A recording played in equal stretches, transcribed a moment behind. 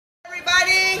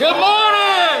Good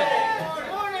morning!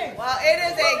 Well, it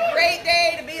is a great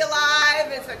day to be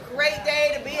alive. It's a great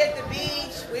day to be at the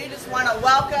beach. We just want to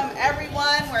welcome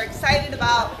everyone. We're excited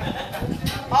about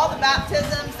all the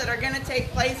baptisms that are going to take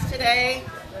place today.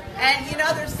 And you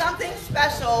know, there's something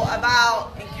special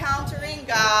about encountering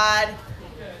God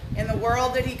in the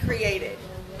world that He created.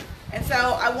 And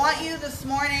so I want you this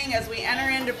morning, as we enter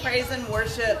into praise and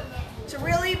worship, to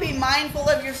really be mindful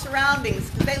of your surroundings,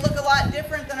 because they look a lot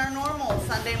different than our normal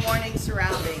Sunday morning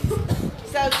surroundings.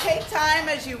 So take time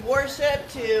as you worship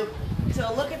to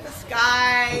look at the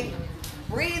sky,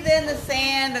 breathe in the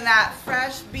sand and that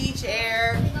fresh beach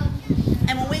air.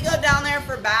 And when we go down there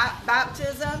for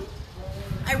baptism,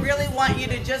 I really want you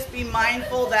to just be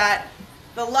mindful that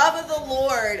the love of the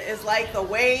Lord is like the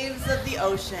waves of the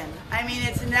ocean. I mean,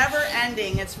 it's never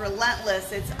ending. It's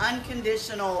relentless. It's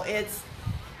unconditional. It's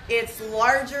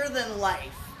larger than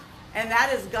life. And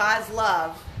that is God's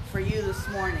love for you this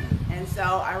morning. And so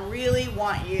I really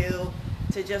want you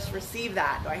to just receive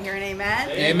that. Do I hear an amen?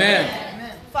 Amen.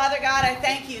 Amen. Father God, I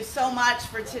thank you so much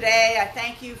for today. I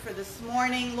thank you for this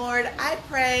morning, Lord. I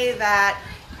pray that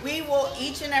we will,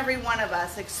 each and every one of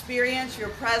us, experience your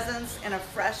presence in a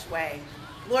fresh way.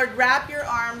 Lord, wrap your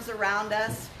arms around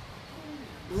us,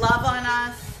 love on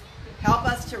us, help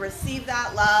us to receive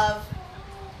that love.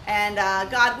 And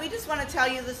God, we just want to tell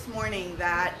you this morning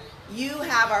that you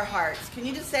have our hearts. Can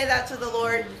you just say that to the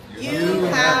Lord? You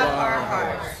have our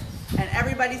hearts. And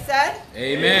everybody said?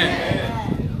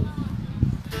 Amen.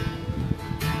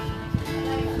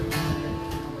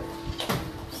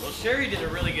 Well, Sherry did a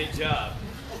really good job.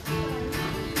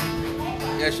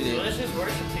 Yes, she So did. let's just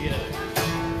worship together.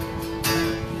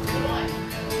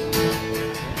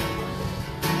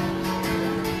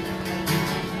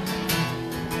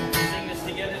 Sing this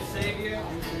together, Savior.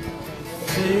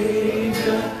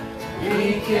 Savior,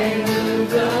 we can move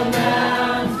the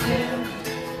mountain.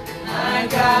 My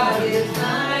God is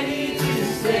mighty to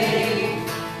save.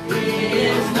 He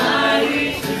is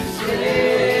mighty to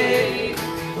save.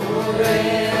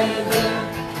 Forever,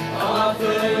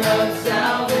 author of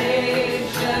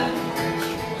salvation.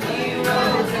 He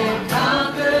rose and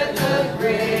conquered the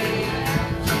grave.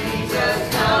 Jesus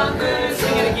conquered.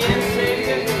 Sing it again,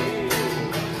 Savior.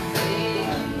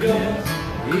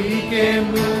 He can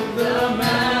move the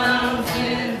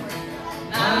mountain.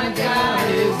 My God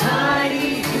is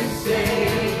mighty to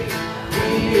save. He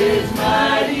is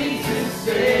mighty to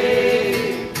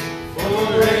save.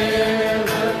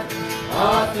 Forever,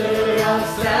 author of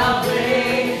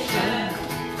salvation.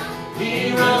 He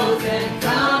rose and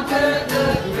conquered the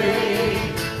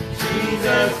grave.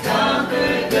 Jesus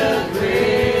conquered the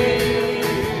grave.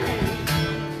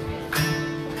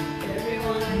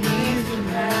 Everyone needs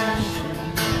compassion.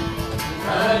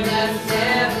 Goodness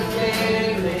never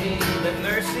failing. Let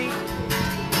mercy.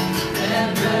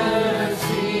 And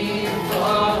mercy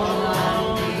fall on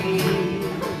me.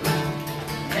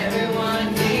 Everyone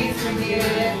needs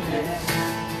forgiveness,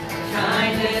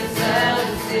 kindness of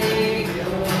the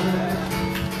Savior.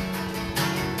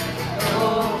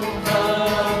 Oh,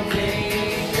 of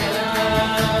nations.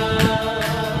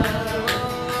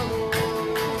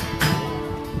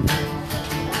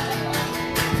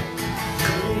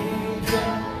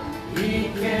 He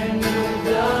can move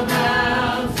the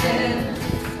mountains.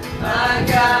 My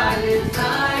God is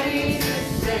mighty to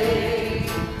save.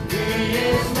 He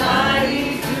is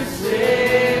mighty to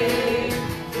save.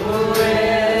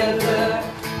 Forever,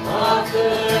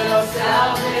 author of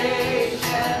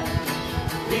salvation.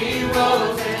 He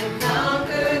rose and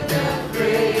conquered the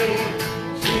grave.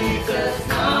 Jesus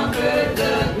conquered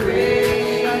the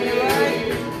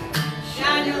grave.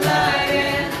 Shine your light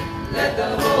and let the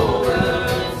whole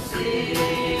world see.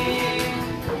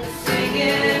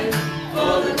 Singing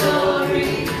for the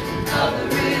glory of the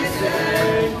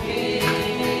risen King.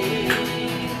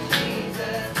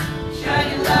 Jesus, shine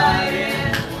your light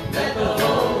and let the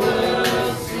whole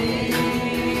world see.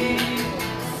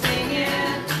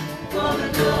 Singing for the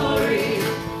glory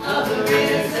of the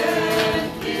risen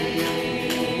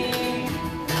King.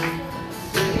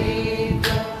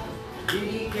 Savior, He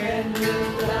can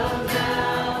move the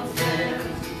mountains.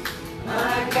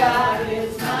 My God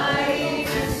is mighty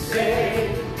to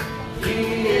save.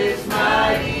 He is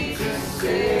mighty to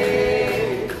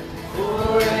save.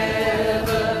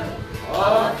 Forever,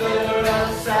 author of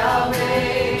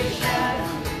salvation.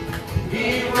 He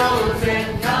rose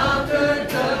and conquered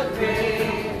the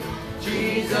grave.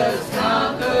 Jesus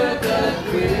conquered the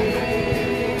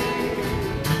grave.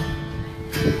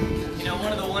 You know,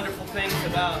 one of the wonderful things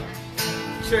about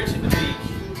Church at the Beach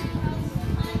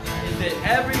is that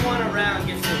everyone around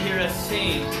gets to hear us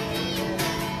sing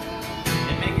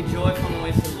and make a joyful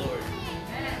noise to the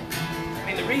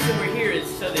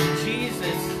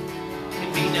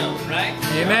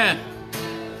Amen.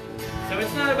 So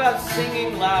it's not about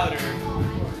singing louder.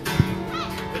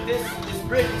 But this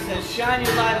bridge says, shine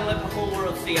your light and let the whole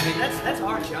world see. I mean, that's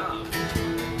our job.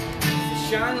 To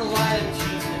shine the light of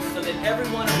Jesus so that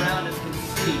everyone around us can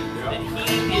see that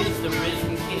He is the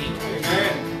risen King.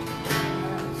 Amen.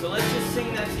 So let's just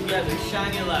sing that together.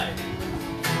 Shine your light.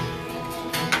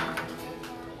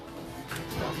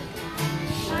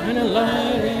 Shine a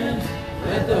light and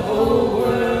let the whole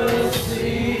world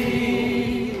see.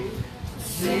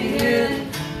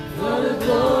 Singing for the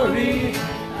glory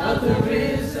of the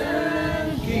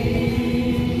risen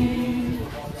King.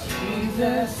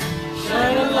 Jesus,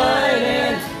 shine a light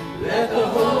and let the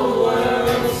whole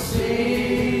world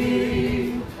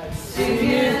see.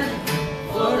 Singing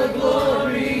for the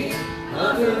glory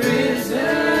of the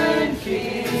risen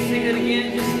King. Sing it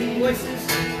again, just sing voices.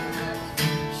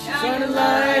 Shine a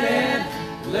light and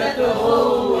let the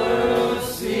whole world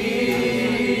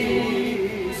see.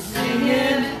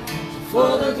 Singing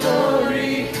for the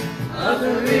glory of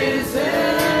the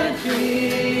risen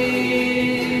King.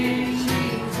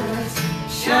 Jesus,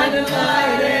 shine a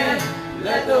light and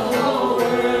let the whole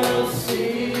world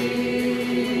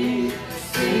see.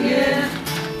 Singing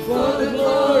for the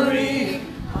glory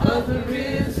of the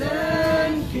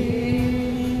risen King.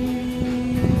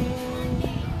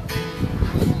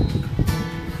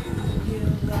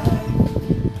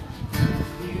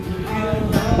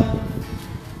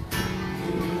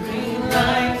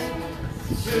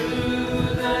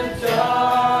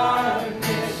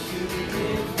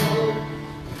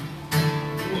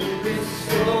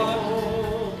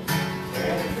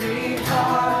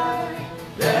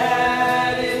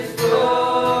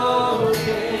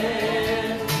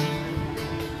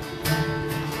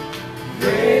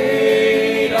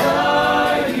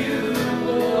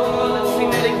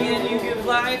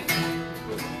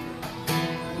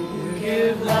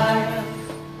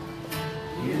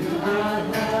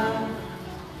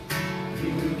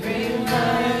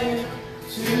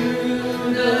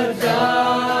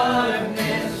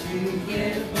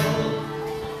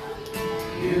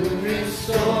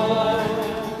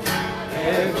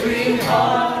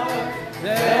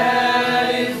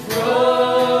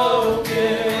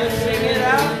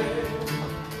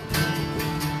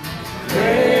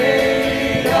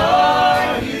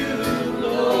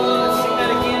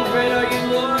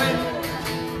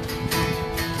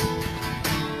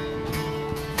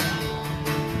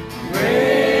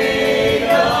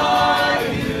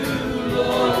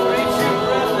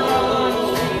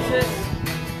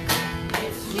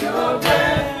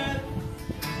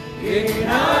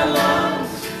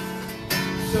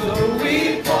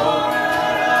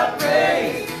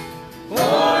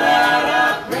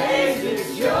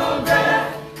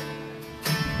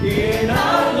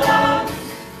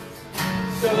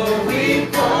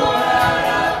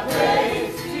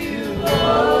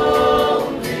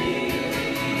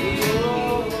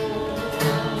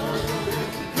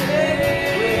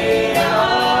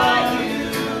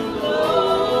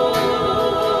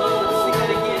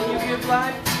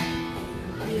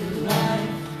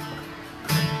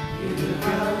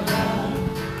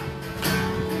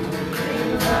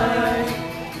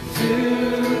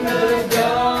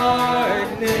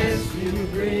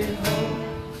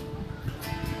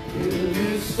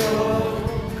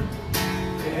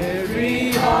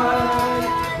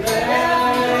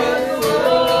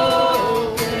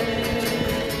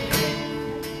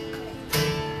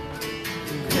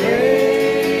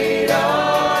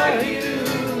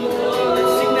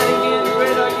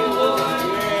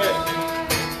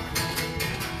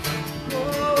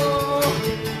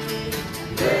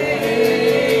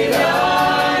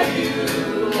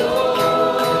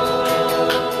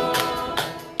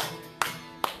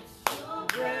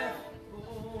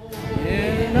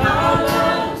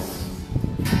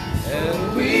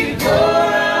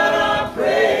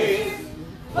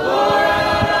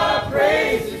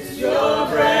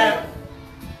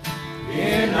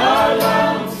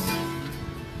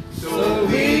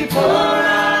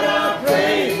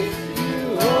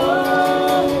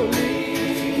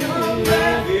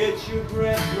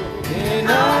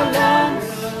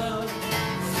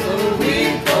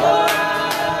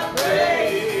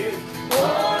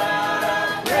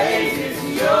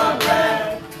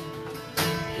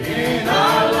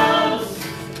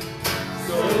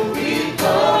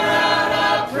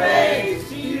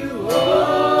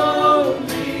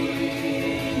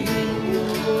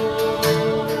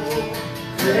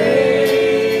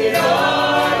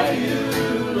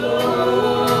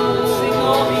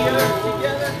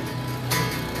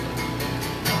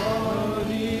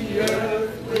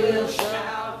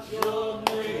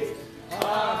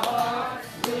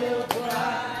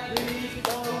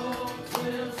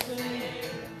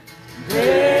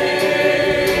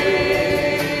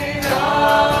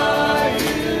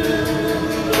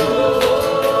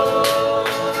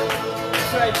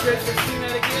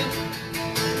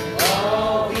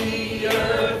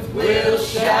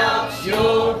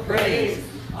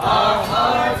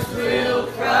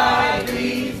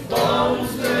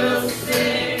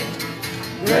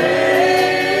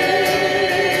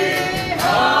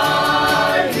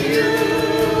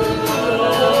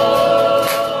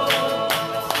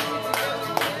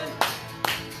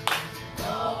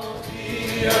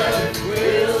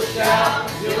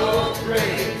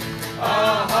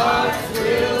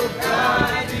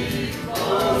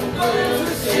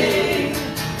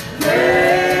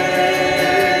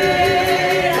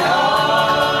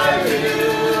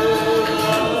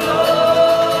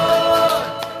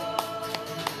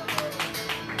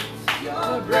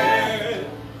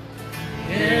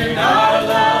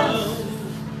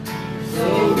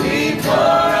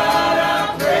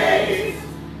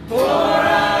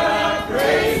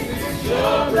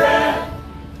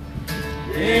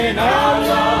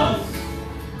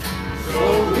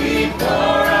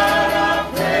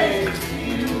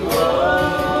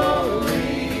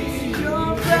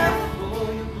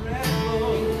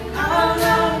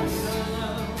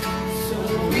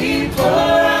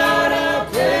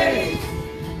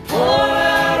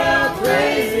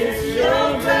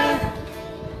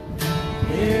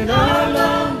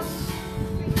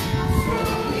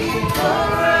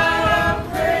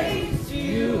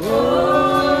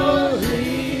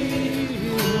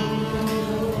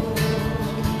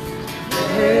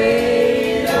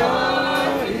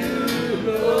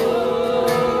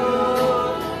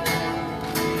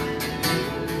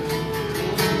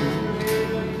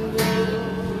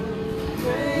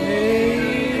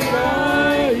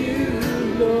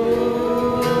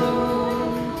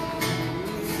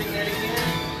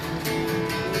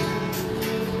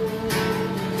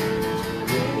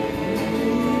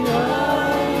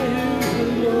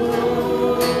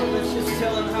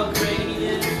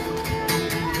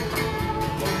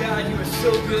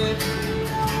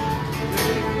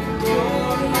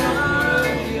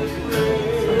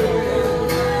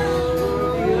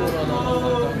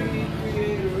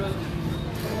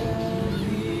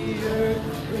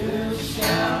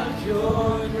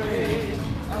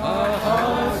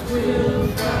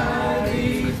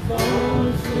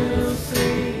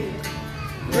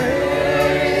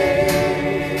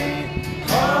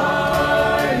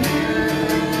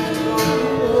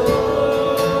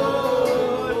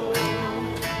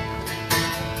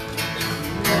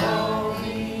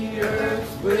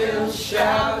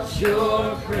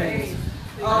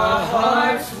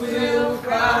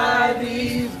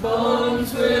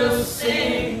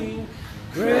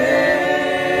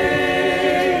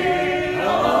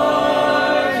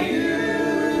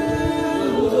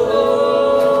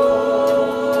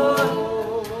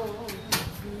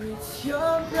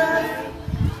 your breath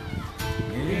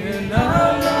in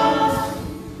our lungs.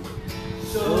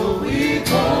 So we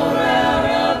pour out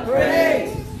our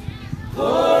praise, pour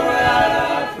out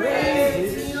our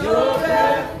praise. It's your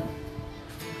breath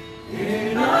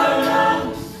in our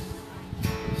lungs.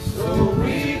 So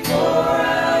we pour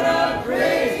out our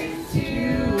praise to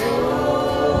you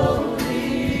only,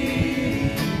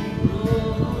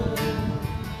 Lord.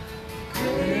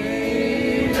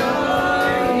 Great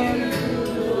are you,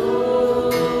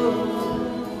 Lord.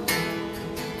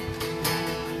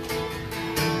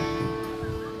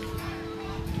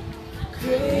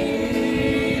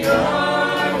 Great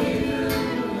are you,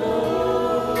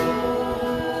 Lord.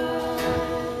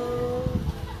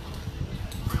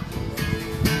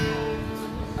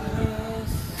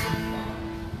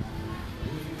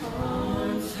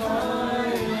 Arms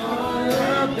high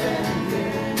unabandoned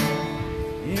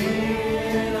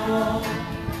in awe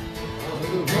of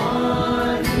the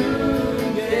one who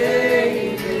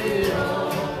gave it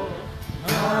all.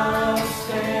 I'll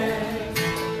stand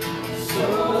so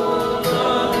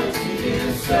long to you,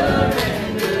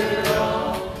 surrender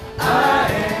all. I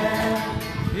am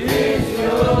is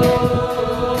yours.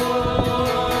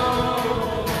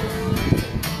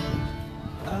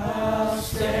 I'll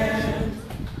stand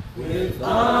with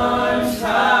arms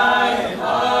high and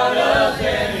heart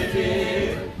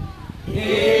abandoned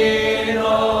in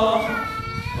awe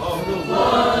of the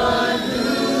one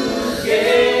who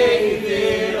gave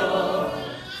it all.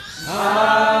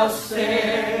 I'll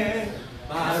stand,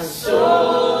 my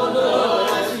soul,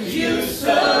 Lord, to you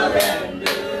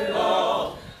surrender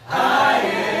all. I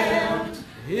am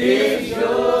is yours.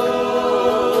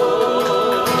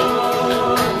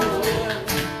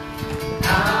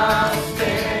 I'll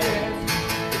stand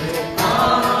with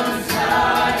arms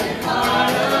high and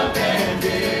heart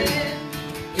abandoned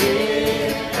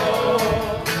in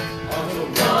awe of the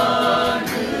one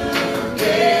who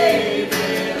gave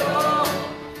it all.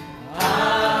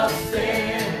 I'll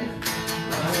stand,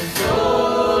 my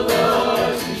soul,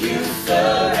 Lord, to you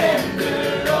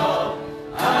surrender all.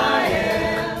 I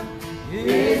am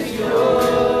is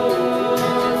yours.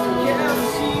 Yes,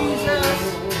 Jesus.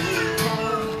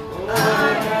 I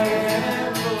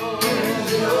am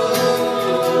is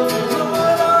yours.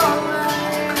 Lord,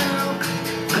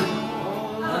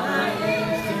 all I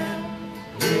am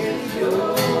is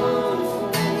yours.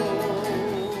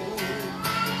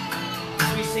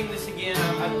 As we sing this again,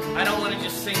 I don't want to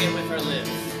just sing it with our lips.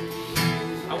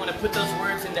 I want to put those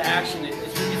words into action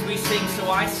as we sing, so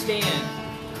I stand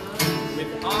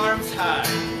with arms high.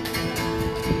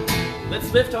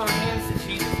 Let's lift our hands to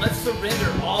Jesus. Let's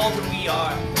surrender all that we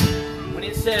are. When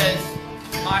it says,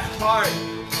 my heart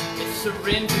is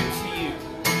surrendered to you,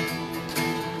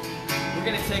 we're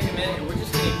going to take a minute and we're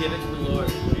just going to give it to the Lord.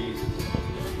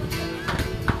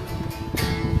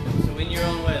 So in your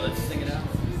own way, let's sing it out.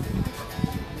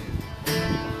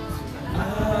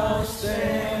 I'll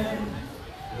stand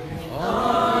with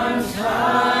arms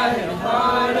high and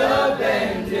heart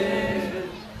abandoned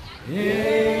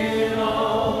in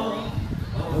awe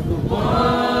of the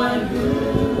one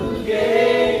who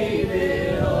gave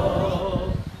it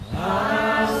all.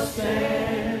 I'll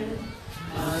stand,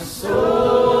 my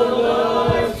soul,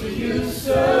 Lord, to you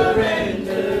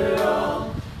surrender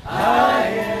all. I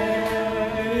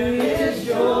am is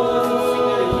yours.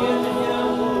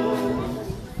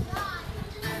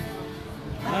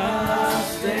 I'll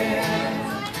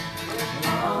stand,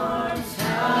 arms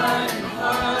high and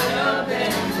heart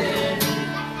abandoned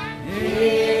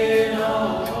in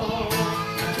awe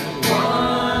of the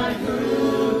one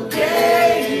who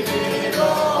gave it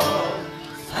all.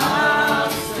 I'll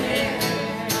stand,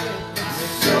 my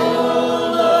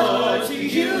soul, Lord, to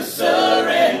you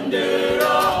surrender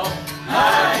all.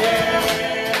 I am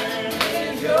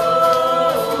is yours.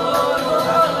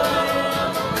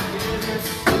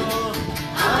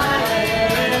 I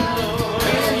am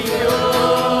is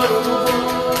yours.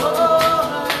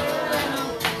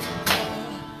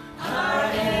 I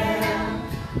am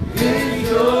is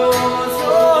yours.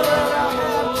 All that I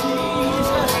have,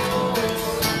 Jesus.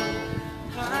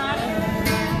 I am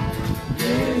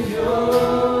is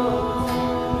yours.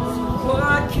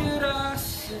 What could I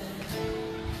say?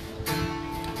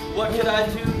 What could I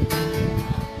do?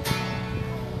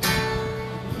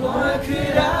 What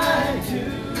could I do?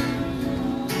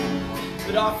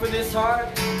 But offer this heart,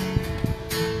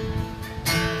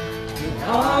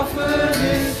 Offer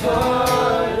this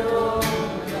heart, oh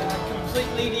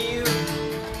completely to you.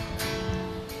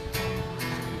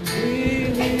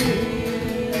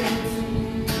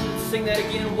 Sing that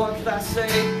again. What could I say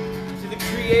to the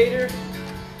Creator?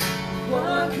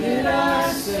 What could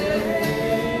I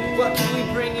say? What can we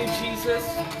bring you Jesus.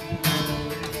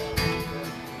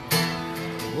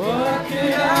 What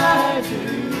can I do,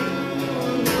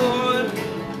 Lord?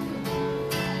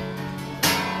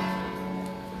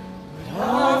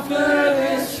 offer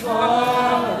this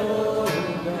heart, oh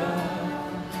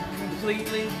God,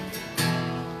 Completely.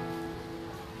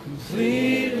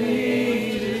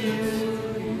 completely to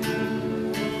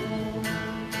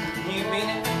Do you mean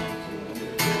it? you.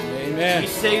 Amen. We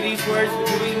say these words, but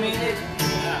do we mean it?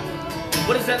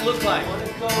 What does that look like?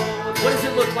 What does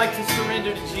it look like to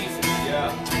surrender to Jesus?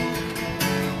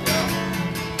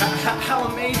 How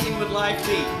amazing would life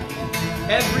be?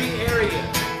 Every area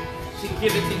to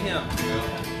give it to Him.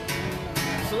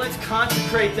 So let's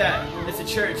consecrate that as a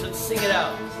church. Let's sing it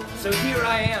out. So here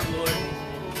I am, Lord.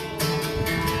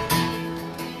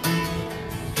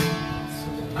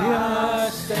 Here I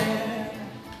stand,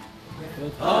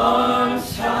 with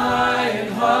arms high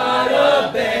and heart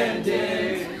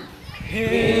abandoned,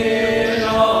 in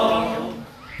awe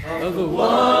of the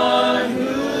one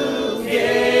who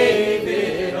gave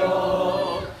it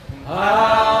all.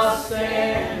 I'll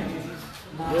stand,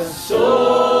 the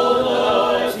soul,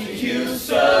 Lord, to you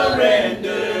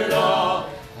surrendered all.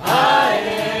 I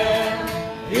am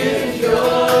is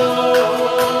yours.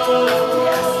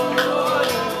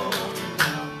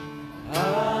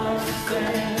 I'll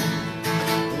stand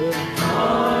with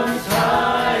arms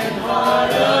high and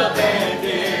heart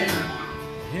abandoned,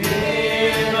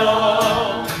 in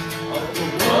awe of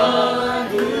the one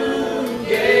who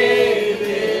gave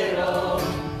it all.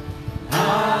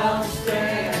 I'll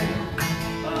stand,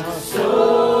 my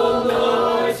soul,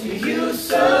 Lord, to you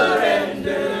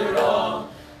surrender all.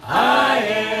 I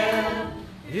am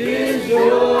is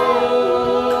yours.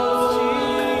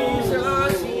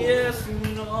 Jesus, yes,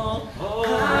 and all.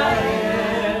 I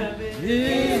am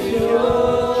is yours.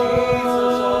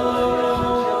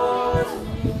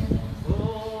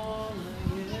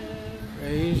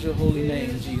 Praise your holy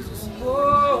name, Jesus.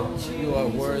 You are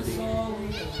worthy.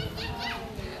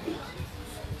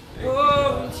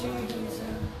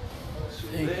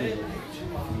 Thank you.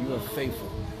 You are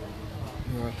faithful.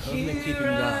 You are a covenant keeping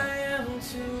God.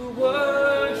 To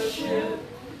worship.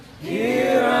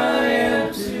 Here I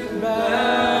am to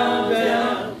bow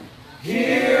down.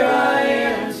 Here I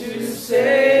am to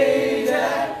say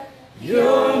that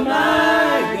you're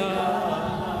my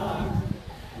God.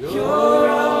 You're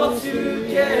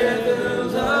altogether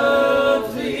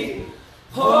lovely,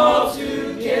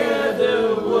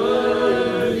 altogether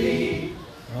worthy,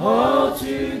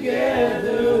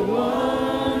 altogether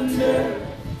wonderful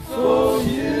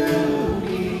to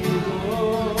me,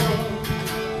 Lord.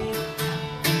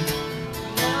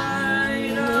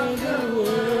 Light of the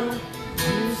world,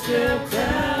 you step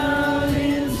down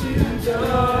into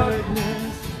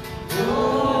darkness.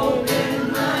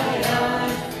 Open my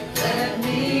eyes, let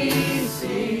me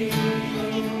see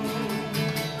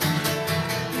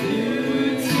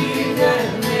beauty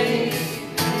that makes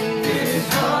this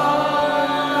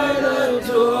heart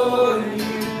adore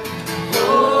you.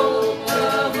 Hope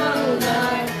of a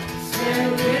life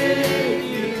spent with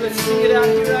you. Let's sing it out.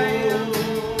 Here I am.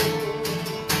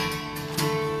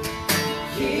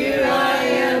 Here I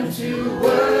am to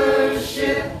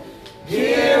worship.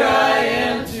 Here I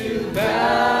am to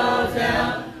bow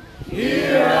down.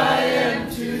 Here I am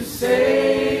to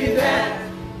say that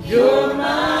you're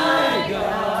my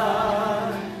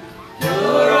God.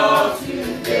 You're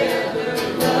altogether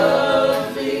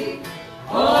lovely,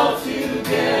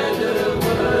 altogether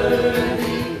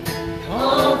worthy,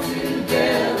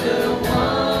 altogether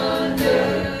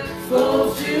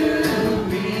wonderful to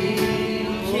me.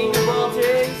 King of all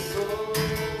days.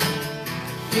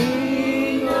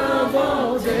 King of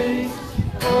all days,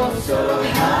 oh so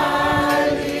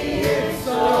highly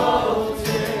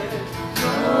exalted,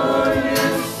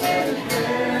 glorious in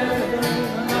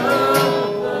heaven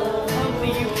above. Humbly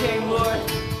you came, Lord.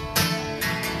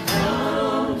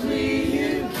 Humbly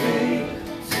you came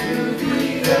to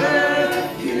the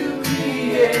earth you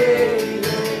created.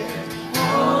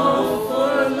 All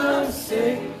for love's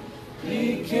sake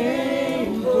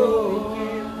became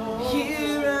broken.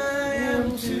 Here I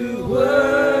am to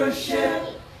worship.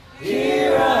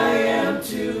 Here I am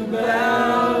to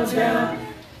bow down.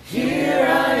 Here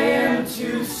I am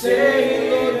to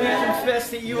say that Confess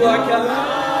that you are God.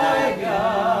 my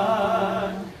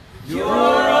God,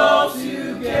 you're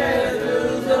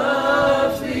altogether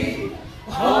lovely,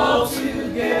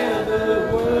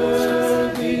 altogether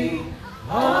worthy,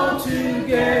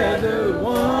 altogether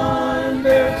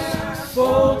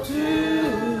wonderful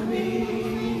to me.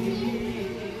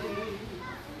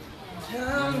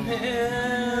 I'll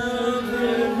never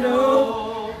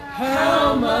know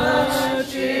how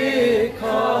much it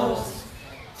costs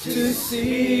to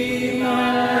see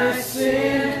my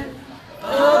sin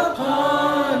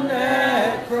upon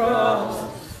that cross.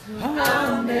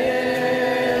 I'll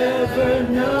never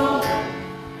know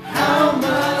how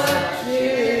much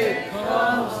it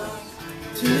costs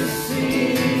to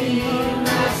see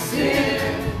my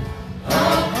sin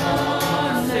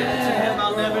upon that cross.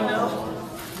 I'll never know.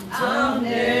 I'll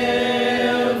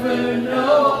never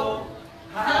know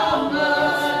how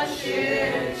much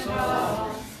it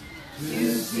costs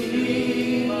to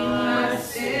see my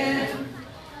sin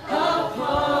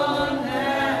upon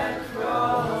that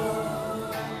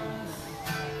cross.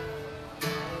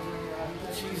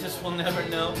 Jesus will never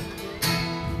know.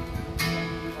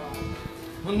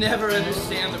 We'll never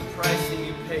understand the price that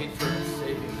you paid for us,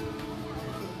 Savior.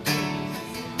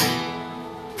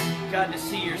 God, to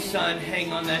see your son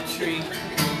hang on that tree,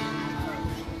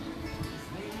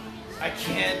 I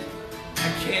can't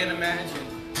imagine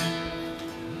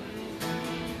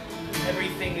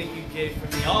everything that you gave for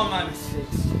me, all my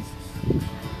mistakes, Jesus,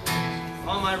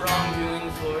 all my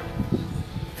wrongdoings, Lord.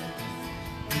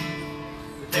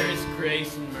 But there is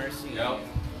grace and mercy,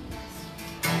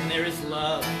 and there is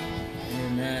love.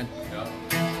 Amen.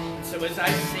 So as I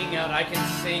sing out, I can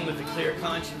sing with a clear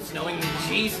conscience, knowing that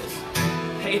Jesus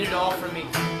paid it all for me.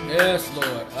 Yes,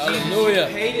 Lord. Jesus, Hallelujah.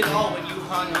 you paid it all when you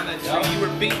hung on that tree. You were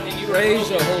beaten and you were Praise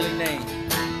broken. your holy name.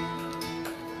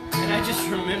 And I just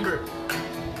remember,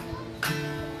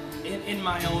 in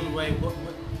my own way,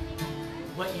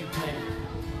 what you paid.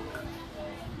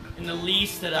 And the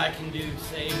least that I can do,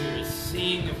 Savior, is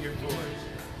sing of your glory,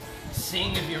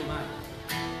 sing of your might,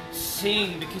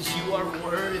 sing because you are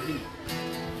worthy.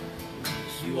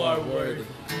 You are worthy.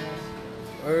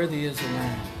 Worthy is the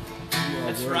Lamb.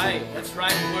 That's right. That's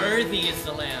right. Worthy is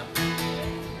the Lamb.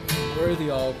 Worthy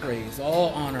all praise, all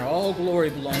honor, all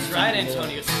glory belongs That's to right, you, Lord.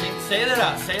 Antonio. Say it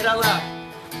out. Say it out loud.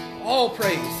 All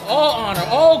praise, all honor,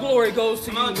 all glory goes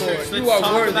to Come you, on, Lord. church. You Let's are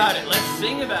talk worthy. about it. Let's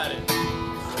sing about it.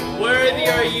 Worthy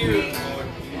are you.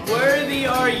 Worthy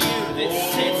are you that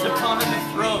sits upon the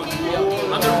throne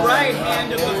on the right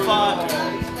hand of the Father.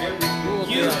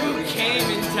 You who came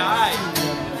and died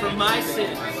for my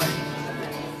sins,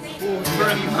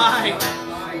 for my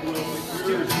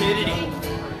stupidity.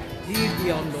 You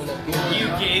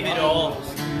gave it all.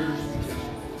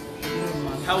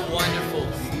 How wonderful.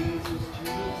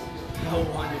 How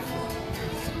wonderful.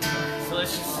 So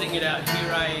let's just sing it out.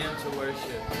 Here I am to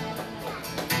worship.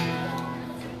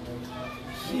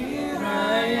 Here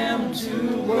I am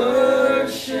to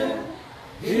worship.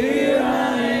 Here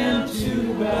I am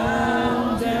to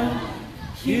bow down.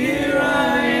 Here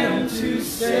I am to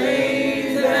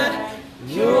say that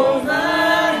you're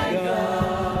my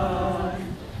God.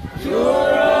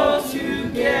 You're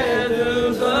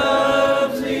altogether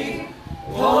lovely,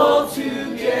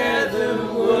 altogether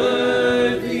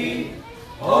worthy,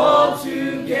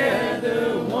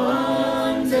 altogether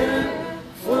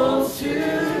wonderful to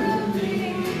me.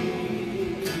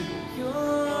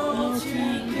 You're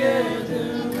altogether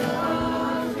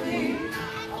lovely,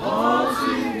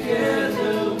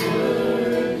 altogether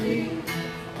worthy,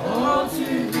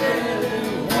 altogether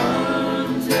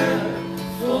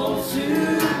wonderful to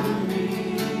me.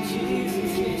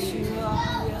 Jesus, you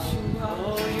are, yes, you are.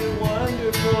 Oh, you're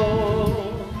wonderful.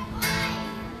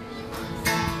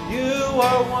 You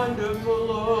are wonderful,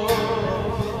 Lord.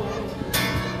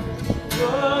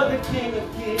 You're the King of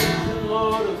Kings and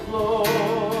Lord of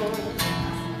Lords.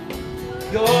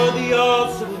 You're the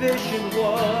all-sufficient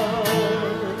one.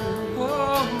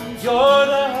 You're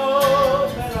the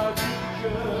hope and our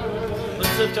future.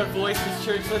 Let's lift our voices,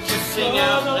 church. Let's just sing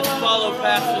out. Let's follow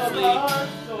Pastor's lead.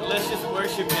 And let's just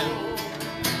worship Him.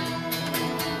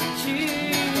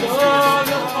 Jesus, you're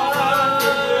the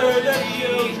Father of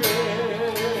children.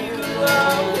 You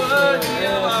are worthy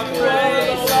of our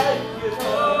praise. Oh,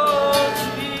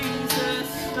 Jesus.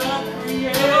 Oh,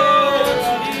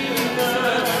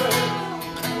 Jesus.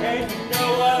 And you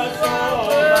know us all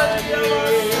by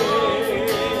name.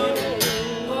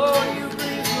 Oh, you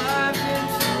breathe life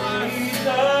into us.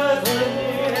 Jesus, the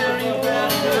very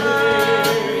breath I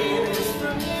breathe is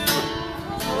from you.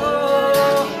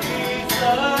 Oh,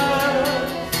 Jesus.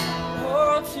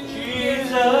 Oh,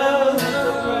 Jesus, the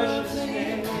precious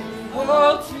name.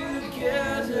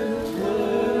 Altogether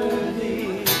worthy,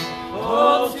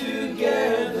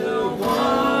 altogether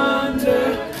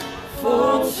wonderful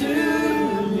to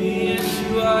me. Yes,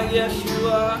 you are, yes, you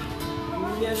are,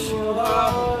 yes, you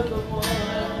are the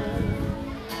one.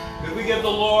 Could we give the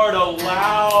Lord a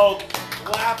loud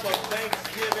clap of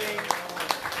thanksgiving?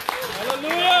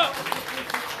 Hallelujah.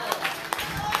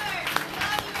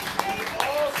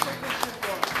 All sufficient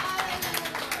one.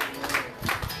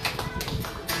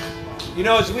 You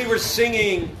know, as we were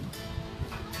singing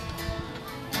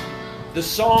the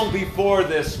song before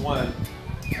this one,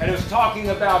 and it was talking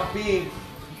about being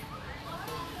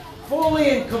fully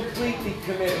and completely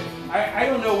committed. I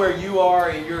don't know where you are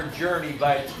in your journey,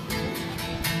 but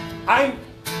I'm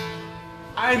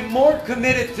more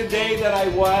committed today than I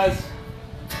was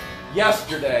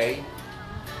yesterday.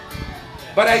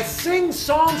 But I sing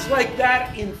songs like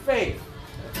that in faith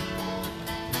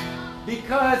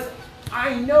because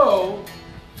I know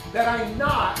that I'm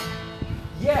not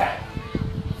yet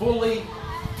fully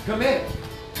committed.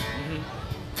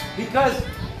 Because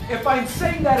if I'm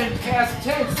saying that in past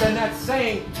tense, then that's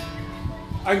saying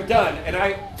I'm done. And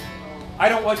I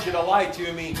don't want you to lie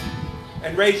to me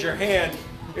and raise your hand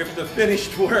if the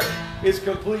finished work is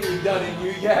completely done in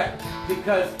you yet.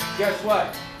 Because guess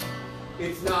what?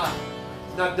 It's not.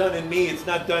 It's not done in me. It's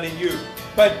not done in you.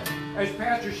 But as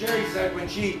Pastor Sherry said when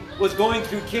she was going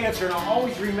through cancer, and I'll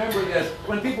always remember this,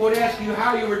 when people would ask you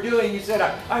how you were doing, you said,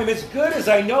 I'm as good as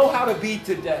I know how to be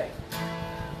today.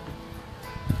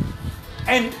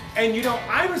 And you know,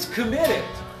 I was committed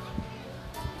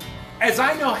as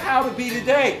I know how to be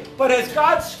today. But as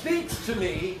God speaks to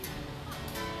me,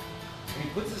 He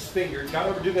puts His finger, God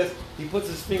ever do this? He puts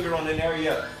His finger on an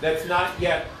area that's not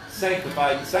yet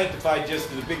sanctified. And sanctified,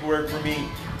 just as a big word for me,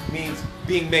 means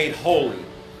being made holy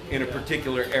in a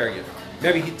particular area.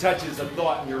 Maybe He touches a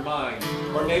thought in your mind.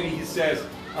 Or maybe He says,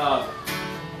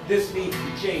 this needs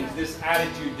to change. This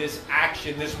attitude, this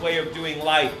action, this way of doing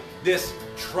life, this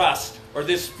trust, or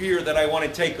this fear that I want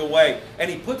to take away. And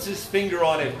He puts His finger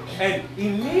on it. And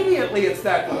immediately it's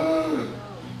that,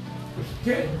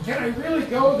 can I really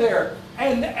go there?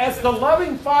 And as the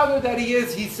loving Father that He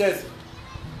is, He says,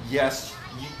 yes,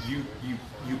 you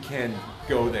can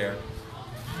go there.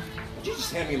 Would you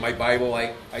just hand me my Bible?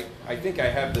 I think I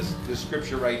have this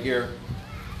scripture right here.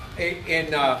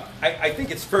 And I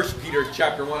think it's 1 Peter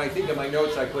chapter 1. I think in my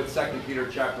notes I put 2 Peter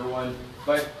chapter 1.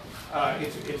 But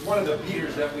it's one of the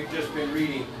Peters that we've just been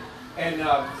reading. And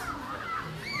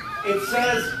it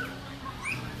says,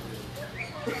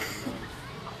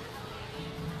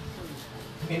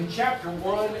 in chapter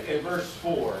 1 and verse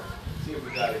 4, let's see if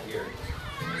we got it here.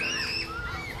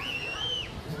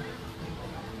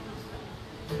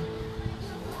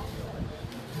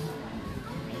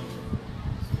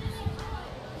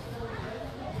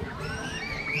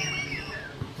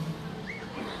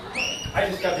 I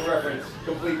just got the reference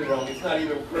completely wrong. It's not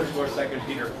either 1 or 2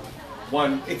 Peter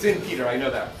 1. It's in Peter, I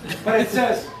know that. But it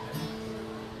says,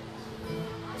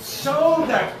 so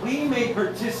that we may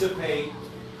participate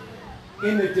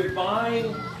in the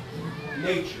divine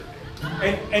nature.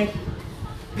 And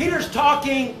Peter's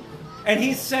talking, and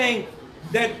he's saying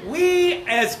that we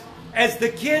as the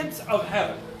kids of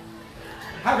heaven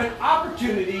have an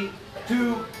opportunity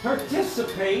to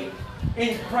participate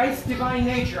in Christ's divine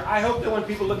nature. I hope that when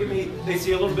people look at me, they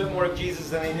see a little bit more of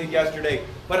Jesus than they did yesterday.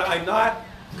 But I'm not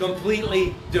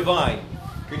completely divine.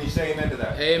 Can you say amen to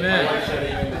that? Amen. My wife said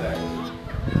amen to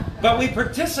that. But we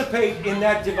participate in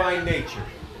that divine nature.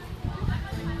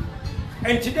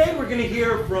 And today we're going to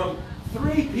hear from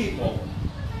 3 people.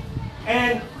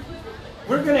 And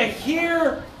we're going to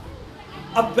hear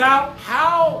about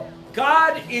how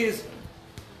God is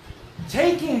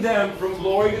taking them from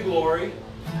glory to glory.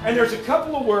 And there's a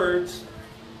couple of words: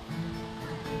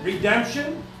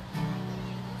 redemption,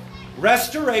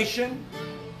 restoration,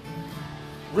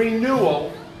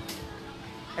 renewal.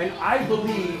 And I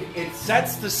believe it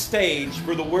sets the stage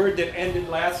for the word that ended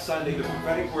last Sunday, the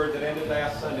prophetic word that ended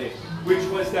last Sunday, which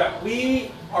was that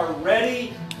we are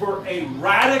ready for a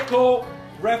radical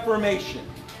reformation.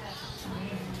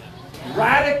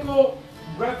 Radical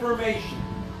reformation.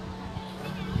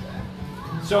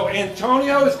 So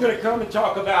Antonio is going to come and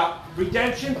talk about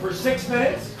redemption for 6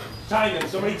 minutes. Time him.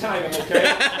 Somebody time him,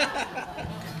 okay?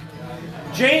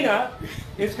 Jaina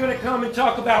is going to come and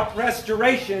talk about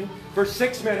restoration for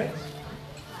 6 minutes.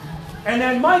 And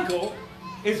then Michael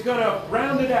is going to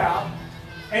round it out,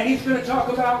 and he's going to talk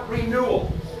about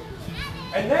renewal.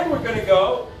 And then we're going to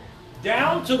go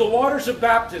down to the waters of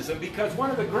baptism, because one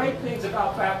of the great things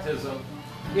about baptism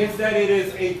is that it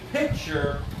is a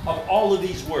picture of all of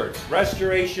these words.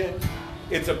 Restoration,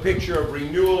 it's a picture of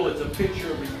renewal, it's a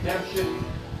picture of redemption,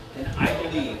 and I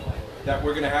believe that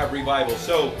we're going to have revival.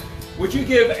 So, would you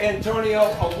give Antonio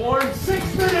a warm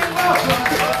 6-minute welcome?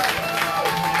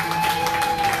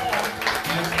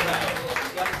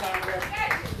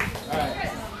 All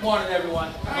right. Morning,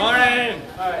 everyone. Morning.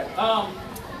 All right.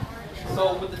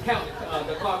 So with the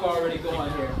clock already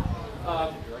going here.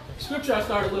 Scripture I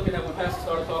started looking at when Pastor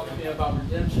started talking to me about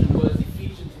redemption was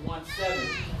Ephesians 1:7,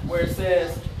 where it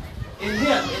says, in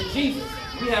Him, in Jesus,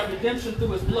 we have redemption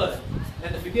through his blood,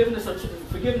 and the forgiveness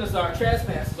of our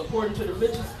trespasses according to the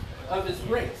riches of his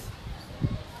grace.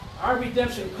 Our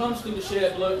redemption comes through the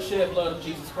shed blood of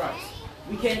Jesus Christ.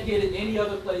 We can't get it any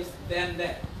other place than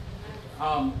that.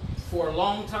 For a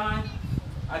long time,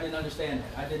 I didn't understand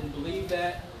that. I didn't believe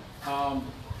that. I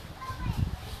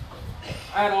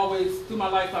had always, through my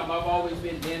lifetime, I've always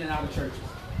been in and out of churches.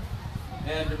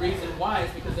 And the reason why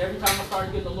is because every time I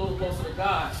started getting a little closer to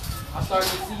God, I started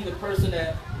to see the person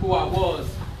who I was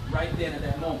right then at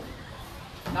that moment.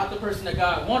 Not the person that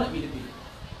God wanted me to be.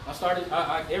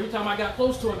 Every time I got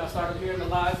close to him, I started hearing the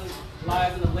lies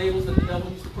and the labels that the devil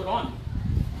used to put on me.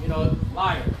 You know,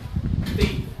 liar,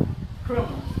 thief,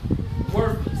 criminal,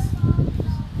 worthless.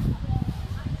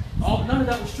 None of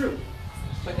that was true.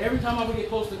 But every time I would get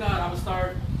close to God, I would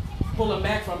start pulling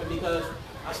back from it because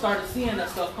I started seeing that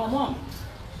stuff come on me.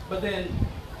 But then,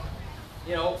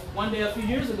 you know, one day a few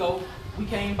years ago, we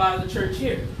came by the church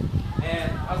here.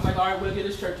 And I was like, all right, we'll give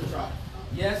this church a try.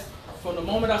 Yes, from the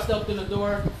moment I stepped in the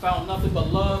door, I found nothing but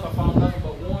love. I found nothing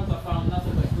but warmth. I found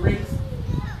nothing but grace.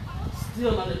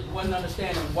 Still wasn't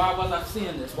understanding why was I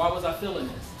seeing this? Why was I feeling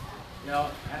this? You know,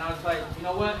 and I was like, you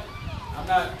know what?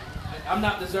 I'm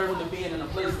not deserving of being in a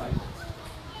place like this.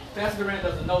 Pastor Durant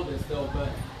doesn't know this though, but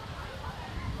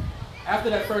after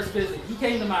that first visit, he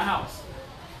came to my house.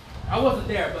 I wasn't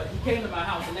there, but he came to my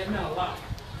house, and that meant a lot.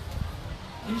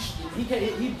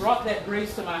 He brought that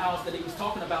grace to my house that he was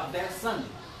talking about that Sunday.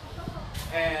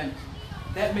 And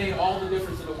that made all the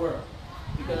difference in the world.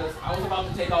 Because I was about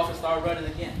to take off and start running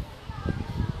again.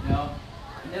 You know?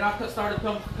 And then I started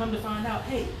come to find out,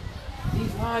 hey,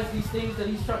 these lies, these things that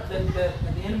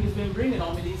the enemy's been bringing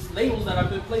on me, these labels that I've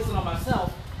been placing on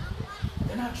myself,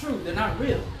 they're not true, they're not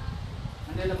real.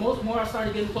 And then the more I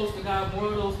started getting close to God, more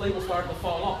of those labels started to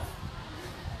fall off.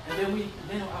 And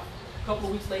then a couple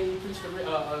of weeks later, he preached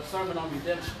a sermon on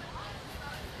redemption.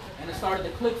 And it started to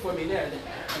click for me there.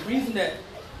 The reason that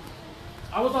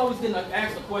I was always getting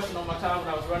asked a question on my time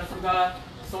when I was running from God,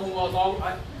 God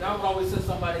would always send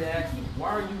somebody to ask me, why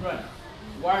are you running?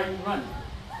 Why are you running?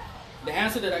 The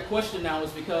answer to that question now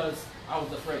is because I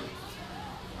was afraid.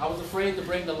 I was afraid to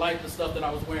bring to light the stuff that I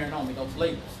was wearing on me, those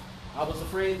labels. I was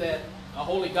afraid that a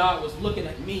holy God was looking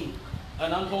at me,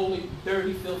 an unholy,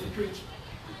 dirty, filthy creature.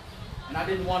 And I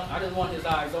didn't want his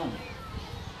eyes on me.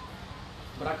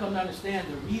 But I come to understand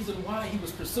the reason why he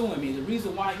was pursuing me, the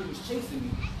reason why he was chasing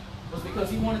me, was because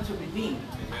he wanted to redeem me.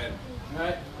 Amen.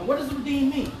 Right? And what does redeem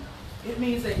mean? It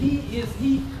means that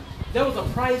there was a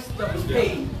price that was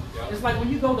paid. Yeah. It's like when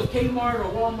you go to Kmart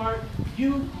or Walmart,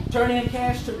 you turn in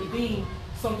cash to redeem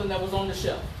something that was on the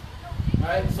shelf.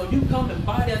 Right? So you come and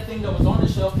buy that thing that was on the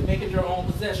shelf to make it your own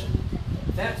possession.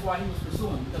 That's why he was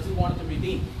pursuing, because he wanted to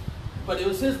redeem me. But it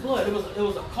was his blood. It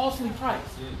was a costly price.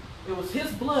 It was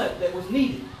his blood that was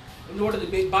needed in order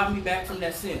to buy me back from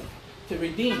that sin, to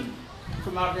redeem me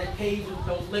from out of that cage and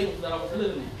those labels that I was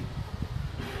living in.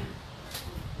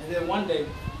 And then one day,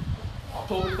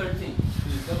 October 13th,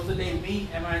 that was the day me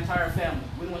and my entire family,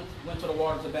 we went to the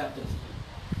waters of baptism.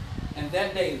 And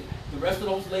that day, the rest of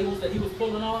those labels that he was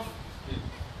pulling off,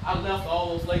 I left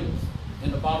all those labels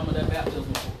in the bottom of that baptismal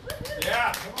pool.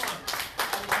 Yeah, come on.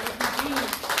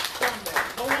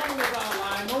 No longer was I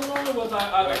lying. No longer was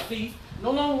I a thief.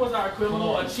 No longer was I a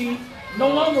criminal, a cheat. No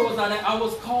longer was I that. I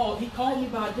was called. He called me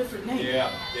by a different name.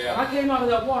 Yeah, yeah. When I came out of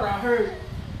that water, I heard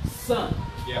son.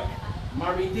 Yeah.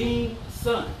 My redeemed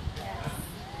son.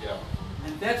 Yeah.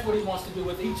 And that's what he wants to do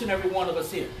with each and every one of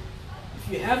us here. If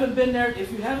you haven't been there,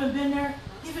 give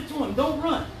it to him. Don't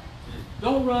run.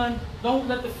 Don't run. Don't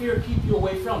let the fear keep you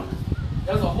away from it.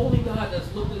 There's a holy God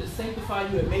that's looking to sanctify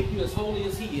you and make you as holy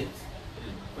as he is.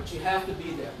 But you have to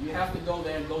be there. You have to go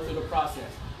there and go through the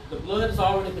process. The blood has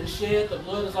already been shed. The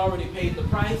blood has already paid the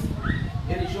price.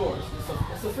 It is yours.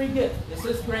 It's a free gift. It's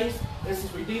his grace. It's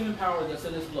his redeeming power that's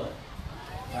in his blood.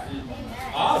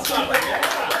 Awesome. Yeah.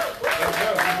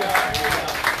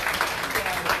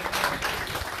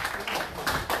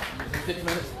 50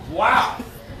 minutes. Wow.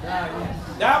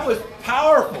 That was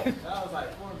powerful. That was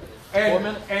like 4 minutes. 4 And,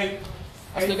 minutes? and,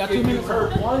 I still got if 2 minutes. you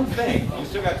heard one thing, you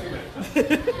still got 2 minutes.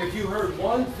 If you heard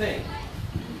one thing,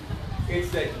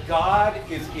 it's that God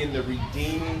is in the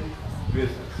redeeming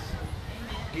business.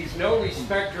 He's no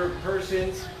respecter of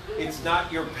persons. It's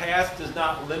not, your past does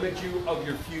not limit you of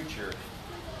your future.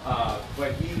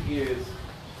 But he is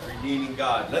a redeeming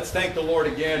God. Let's thank the Lord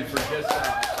again for this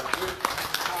good,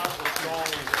 powerful, strong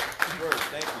word.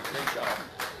 Thank you. Great job.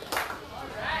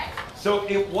 So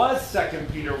it was 2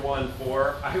 Peter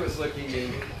 1:4. I was looking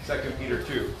in 2 Peter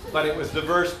 2. But it was the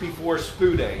verse before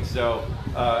Spude. So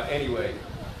anyway.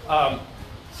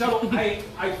 So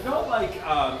I felt like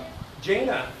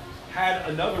Jana had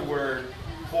another word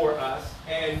for us.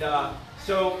 And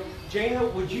so, Jana,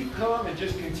 would you come and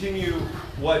just continue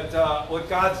what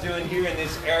God's doing here in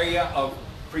this area of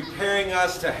preparing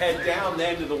us to head down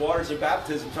then to the waters of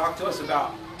baptism? Talk to us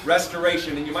about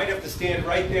restoration. And you might have to stand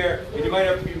right there, and you might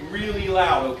have to be really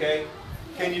loud, okay?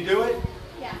 Can you do it?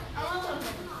 Yeah, I'm a little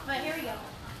bit, but here we go.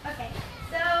 Okay,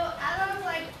 so as I was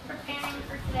like preparing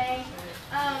for today,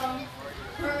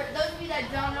 for those of you that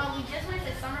don't know, we just went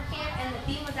to summer camp and the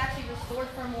theme was actually restored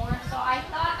for more. So I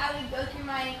thought I would go through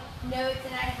my notes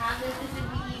and I'd have this would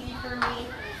be easy for me.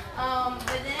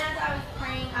 But then as I was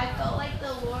praying, I felt like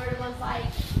the Lord was like,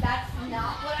 that's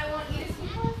not what I want you to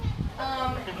speak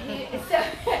on. So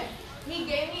he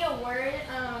gave me a word,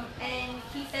 and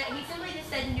he simply just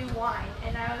said new wine,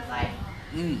 and I was like,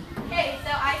 okay.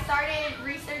 So I started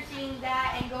researching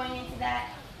that and going into that,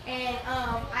 and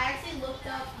I actually looked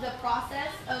up the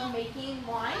process of making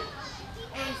wine,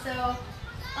 and so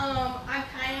I'm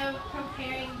kind of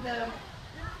comparing the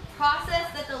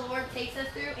process that the Lord takes us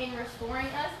through in restoring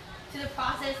us to the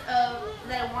process of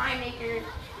that a winemaker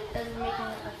does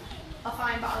making a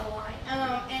fine bottle of wine.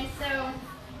 And so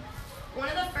one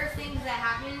of the first things that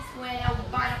happens when a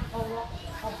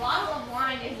bottle of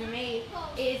wine is made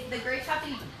is the grapes have to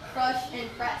be crushed and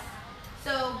pressed.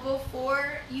 So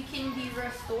before you can be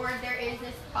restored, there is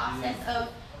this process of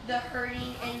the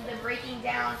hurting and the breaking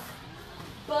down.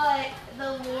 But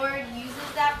the Lord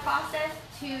uses that process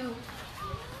to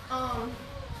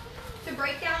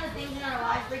break down the things in our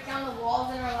lives, break down the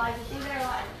walls in our lives, the things in our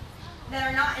lives that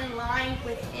are not in line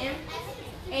with Him,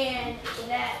 and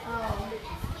that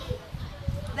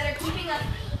are keeping us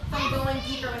from going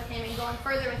deeper with Him and going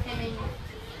further with Him and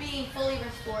being fully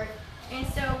restored. And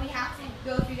so we have to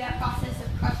go through that process of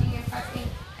crushing and pressing,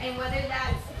 and whether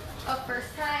that's a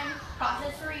first time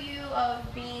process for you of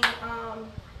being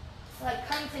like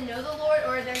coming to know the Lord,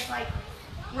 or there's like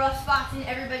rough spots in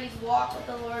everybody's walk with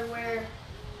the Lord where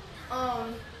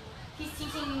He's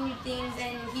teaching you new things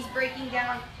and He's breaking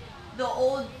down the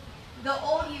old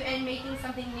you and making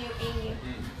something new in you.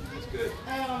 That's good.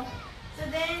 So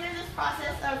then there's this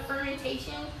process of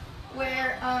fermentation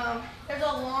where there's a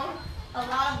lot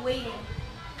of waiting,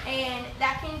 and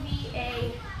that can be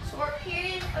a short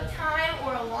period of time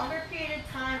or a longer period of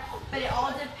time, but it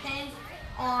all depends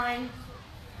on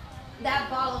that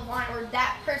bottle of wine or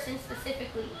that person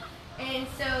specifically. And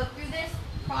so through this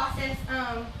process,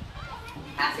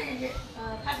 Pastor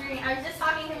Green, I was just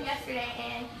talking to him yesterday,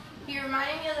 and he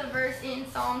reminded me of the verse in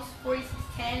Psalms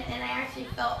 46:10, and I actually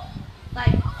felt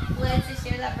like led to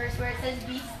share that verse where it says,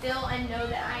 "Be still and know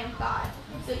that I am God."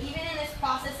 So even in this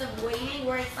process of waiting,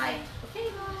 where it's like, okay,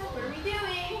 God, what are we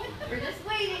doing? We're just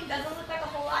waiting. Doesn't look like a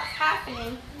whole lot's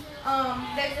happening.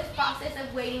 There's this process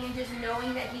of waiting and just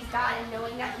knowing that He's God and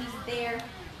knowing that He's there,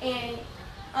 and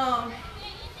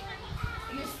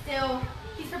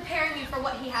He's preparing you for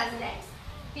what He has next.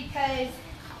 Because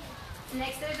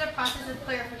next there's a process of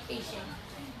clarification.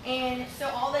 And so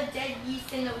all the dead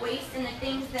yeast and the waste and the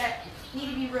things that need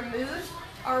to be removed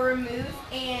are removed,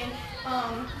 and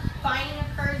fining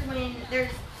occurs when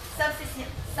there's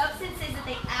substances that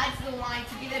they add to the wine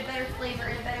to give it a better flavor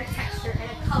and a better texture and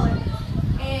a color.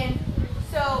 And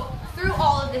so through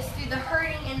all of this, through the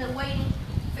hurting and the waiting,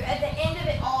 at the end of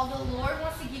it all, the Lord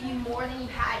wants to give you more than you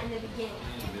had in the beginning.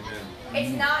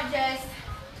 It's not just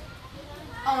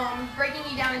breaking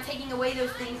you down and taking away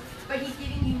those things, but He's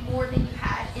giving you more than you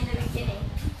had in the beginning.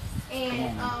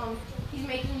 And He's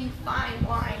making you fine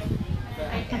wine,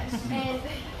 I guess. And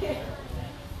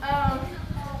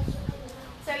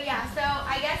so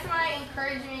I guess my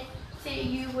encouragement to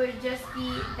you would just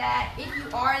be that if you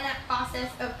are in that process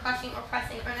of crushing or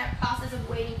pressing, or in that process of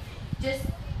waiting, just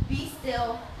be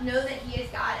still, know that He is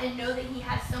God, and know that He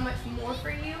has so much more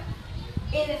for you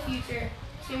in the future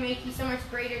to make you so much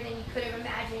greater than you could have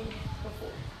imagined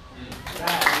before.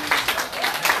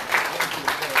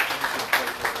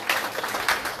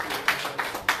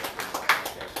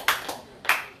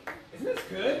 Isn't this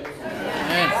good?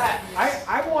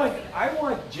 I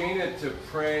want Jana to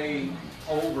pray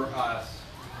over us,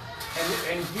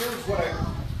 and here's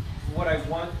what I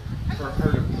want for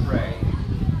her to pray.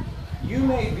 You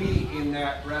may be in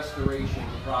that restoration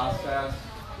process,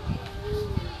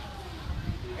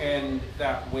 and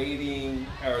that waiting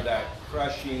or that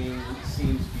crushing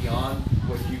seems beyond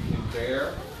what you can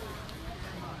bear.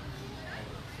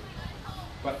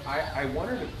 But I want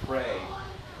her to pray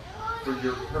for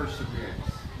your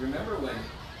perseverance. Remember when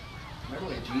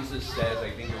Jesus says, I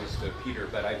think it was to Peter,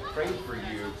 but I prayed for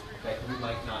you that you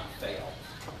might not fail,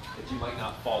 that you might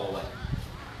not fall away.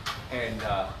 And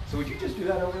so would you just do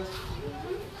that over us?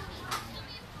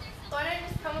 Lord, I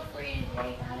just come before before you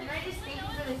today, God, and I just thank you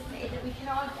for this day that we can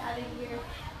all gather here,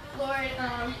 Lord,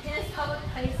 in this public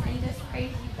place and just praise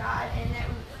you, God. And that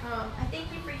I thank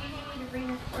you for using me to bring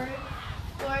this word,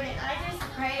 Lord. And I just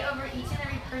pray over each and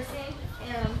every person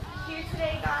here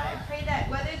today, God. I pray that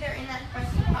whether they're in that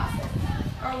question process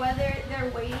or whether they're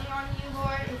waiting on you,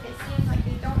 Lord, if it seems like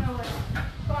they don't know what's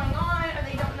going on or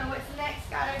they don't know what's next,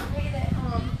 God, I pray that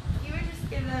you would just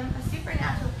give them a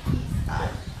supernatural peace,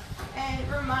 God, and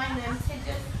remind them to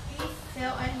just be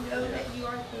still and know that you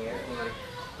are there, Lord,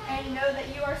 and know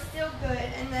that you are still good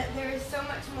and that there is so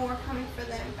much more coming for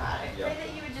them, God. I pray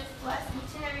that you would just bless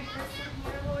each and every person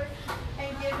here, Lord, and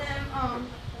give them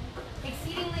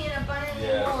exceedingly and abundantly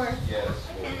more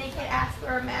than they could ask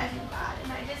or imagine, God.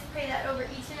 And I just pray that over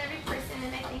each and every person,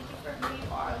 and I thank you for who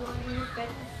you are, Lord, and your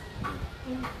goodness.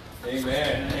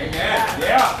 Amen. Amen.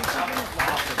 Yeah.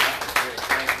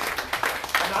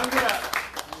 And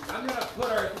I'm gonna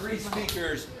put our three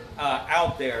speakers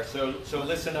out there. So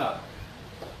listen up.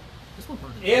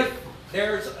 If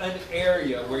there's an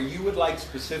area where you would like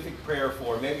specific prayer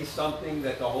for, maybe something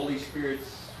that the Holy Spirit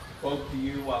spoke to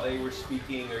you while they were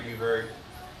speaking or you heard,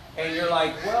 and you're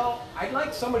like, well, I'd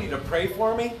like somebody to pray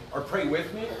for me or pray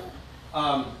with me,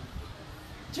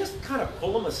 just kind of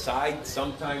pull them aside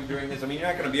sometime during this. I mean, you're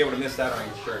not going to be able to miss that on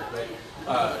your shirt, but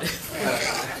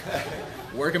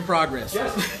Work in progress.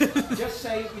 just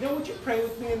say, you know, would you pray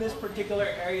with me in this particular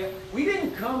area? We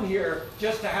didn't come here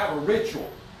just to have a ritual.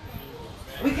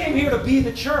 We came here to be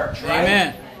the church, right?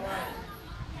 Amen.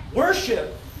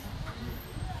 Worship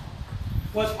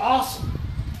was awesome.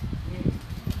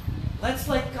 Let's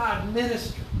let God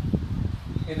minister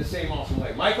in the same awesome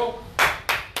way. Michael?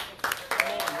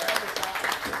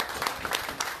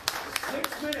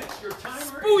 6 minutes, your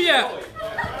timer is Booyah. going.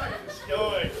 It's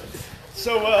going.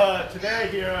 So today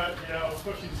here, of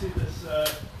course you can see this,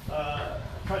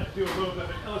 tried to do a little bit of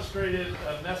an illustrated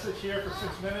message here for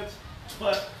 6 minutes,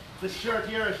 but the shirt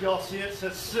here, as y'all see, it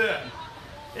says sin.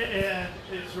 And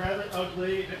it's rather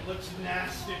ugly and it looks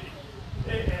nasty.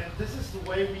 And this is the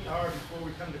way we are before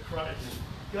we come to Christ.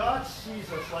 God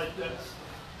sees us like this.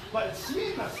 But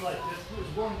seeing us like this, He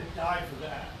was willing to die for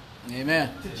that.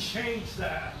 Amen. To change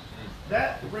that.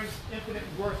 That brings infinite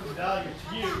worth and value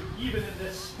to you, even in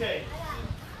this state.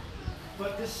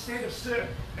 But this state of sin,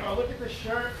 look at this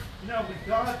shirt. When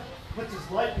God puts His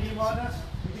light beam on us,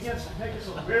 He begins to make us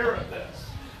aware of this.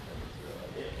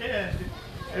 And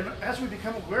as we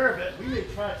become aware of it, we may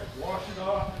try to wash it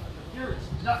off. There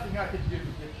is nothing I can do to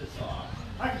get this off.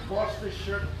 I could wash this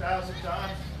shirt 1,000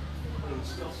 times, but it would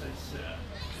still say sin.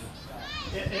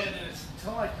 And it's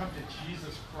until I come to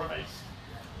Jesus Christ,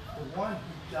 the one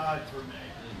who died for me,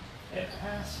 and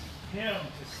ask Him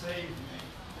to save me,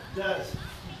 does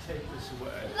He take this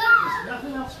away. There's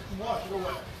nothing else that can wash it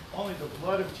away. Only the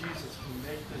blood of Jesus can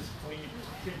make this clean,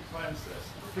 can cleanse this.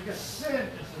 Because sin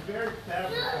is the very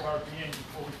fabric of our being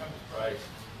before we come to Christ.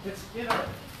 It's in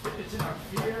our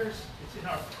fears, it's in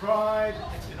our pride,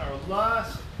 it's in our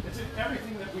lust, it's in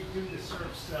everything that we do to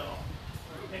serve self.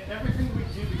 And everything we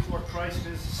do before Christ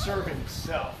is serving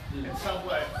self in some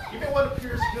way. Even what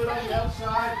appears good on the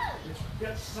outside, it's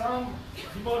got some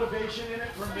motivation in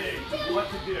it for me, what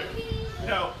to do,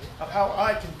 of how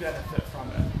I can benefit from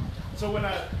it. So when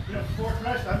before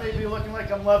Christ, I may be looking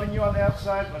like I'm loving you on the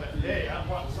outside, but hey, I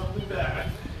want something back.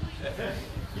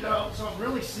 So I'm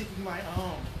really seeking my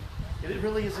own. It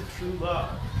really isn't true love.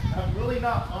 I'm really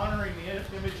not honoring the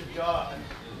image of God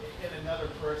in another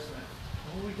person.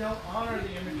 When we don't honor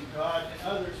the image of God in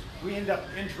others, we end up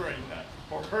injuring them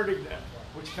or hurting them,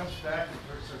 which comes back and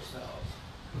hurts ourselves.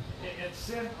 And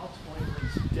sin ultimately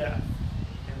brings death.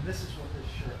 And this is what this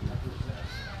shirt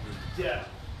represents. Death.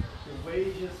 The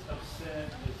wages of sin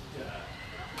is death.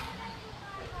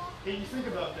 And you think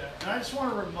about that. And I just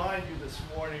want to remind you this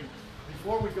morning,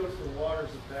 before we go to the waters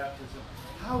of baptism,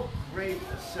 how great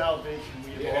a salvation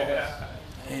we have all had.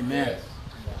 Amen.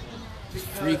 Because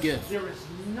Free gift. there is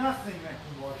nothing that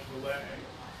can wash it away.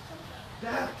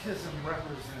 Baptism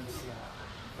represents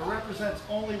that. It represents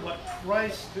only what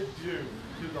Christ could do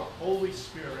through the Holy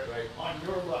Spirit on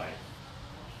your life.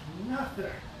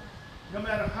 Nothing. No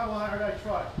matter how hard I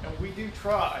try, and we do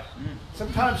try.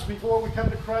 Sometimes before we come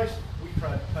to Christ, we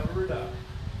try to cover it up.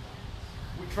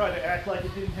 We try to act like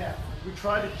it didn't happen. We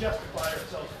try to justify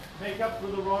ourselves, make up for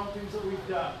the wrong things that we've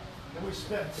done. And we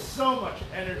spend so much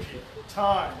energy,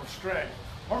 time, or strength.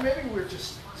 Or maybe we're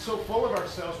just so full of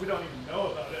ourselves we don't even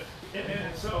know about it.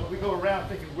 And so we go around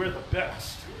thinking we're the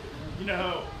best.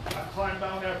 I've climbed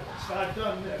Mount Everest, I've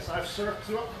done this, I've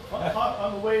surfed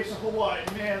on the waves of Hawaii.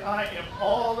 Man, I am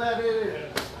all that it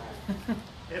is.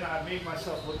 And I made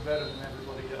myself look better than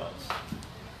everybody else.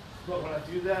 But when I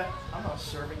do that, I'm not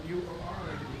serving you or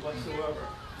honoring you whatsoever.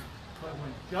 But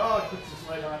when God puts his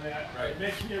light on that, it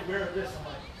makes me aware of this. I'm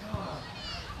like, God,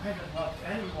 I haven't loved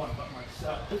anyone but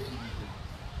myself.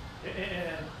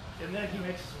 And then he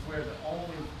makes us aware that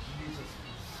only Jesus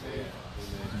can save us.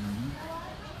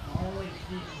 Only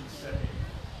he can save.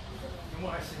 And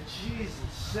when I say, Jesus,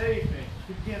 save me,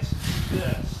 he begins to do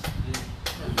this.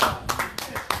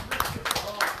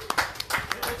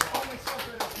 It's only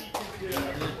something that he can do.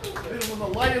 And when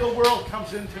the light of the world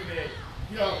comes into me,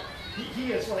 you know,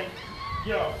 he is like,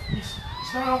 you know, he's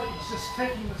not only, he's just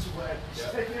taking this away. He's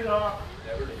taking it off,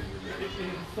 and he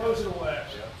throws it away.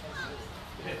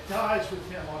 And it dies with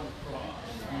him on the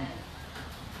cross.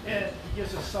 And he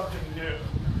gives us something new.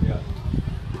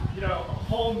 You know, a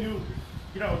whole new,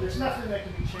 you know, there's nothing that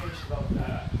can be changed about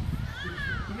that.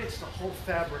 He makes the whole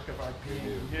fabric of our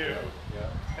being new.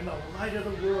 And the light of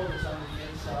the world is on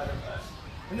the inside of us.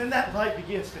 And then that light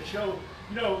begins to show,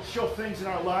 you know, show things in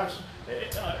our lives,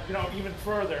 you know, even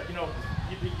further. You know,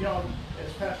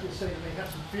 as Pastor was saying, you may have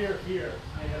some fear here,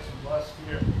 you may have some lust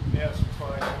here, you may have some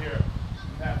pride here.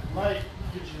 And that light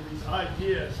gives you these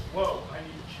ideas. Whoa, I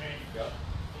need to change.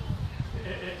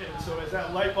 And so as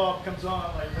that light bulb comes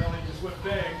on, like Melanie just went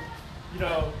bang, you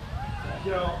know,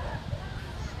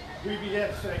 we begin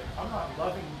to think, I'm not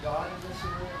loving God in this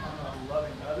area, I'm not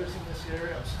loving others in this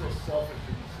area, I'm still selfish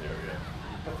in this area.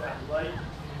 But that light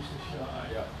continues to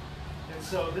shine. And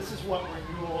so this is what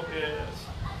renewal is.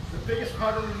 The biggest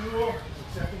part of renewal is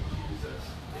accepting Jesus.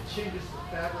 It changes the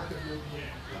fabric of your being.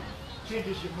 It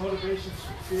changes your motivations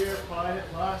from fear, pride,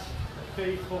 lust, and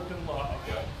faith, hope, and love.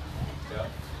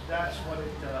 That's what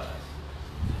it does.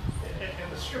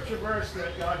 And the scripture verse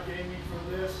that God gave me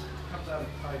for this comes out of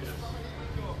Titus.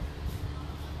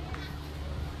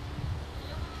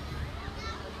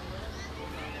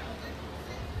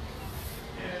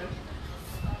 And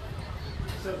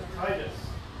it says Titus.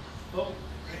 Well,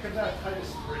 it comes out of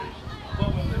Titus 3. But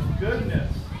when the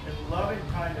goodness and loving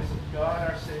kindness of God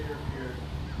our Savior appeared,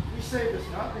 he saved us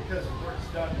not because of works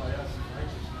done by us in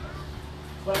righteousness,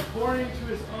 but according to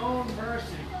his own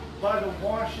mercy, by the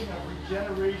washing of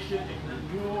regeneration and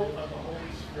renewal of the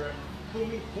Holy Spirit, whom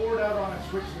he poured out on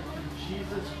us richly through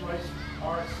Jesus Christ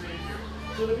our Savior,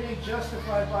 so that being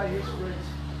justified by his grace,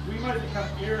 we might become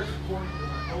heirs according to the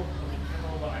hope of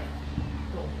eternal life.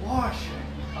 The washing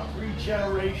of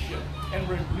regeneration and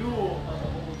renewal of the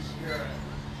Holy Spirit.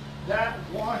 That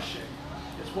washing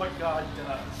is what God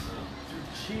does through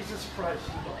Jesus Christ,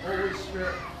 through the Holy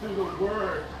Spirit, through the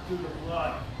Word, through the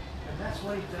blood. And that's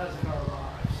what he does in our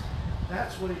lives.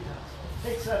 That's what he does. He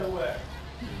takes that away.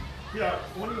 You know,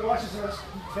 when he washes us,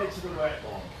 he takes it away.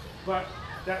 But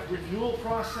that renewal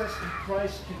process in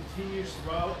Christ continues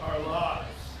throughout our lives.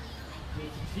 He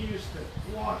continues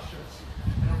to wash us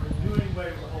in a renewing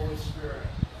way with the Holy Spirit.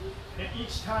 And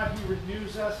each time he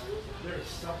renews us, there is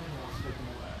something else taken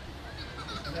away.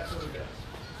 And that's what he does.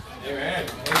 Amen.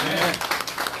 Amen.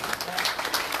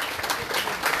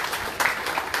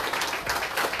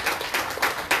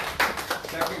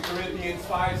 2 Corinthians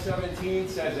 5:17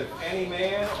 says, if any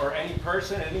man or any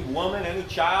person, any woman, any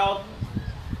child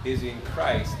is in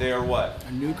Christ, they are what?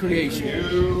 A new creation. A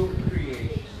new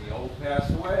creation. The old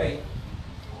passed away,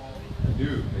 the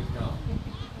new has come.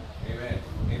 Amen.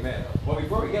 Amen. Well,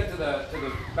 before we get to the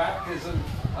baptism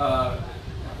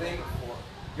thing,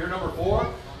 you're number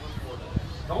 4?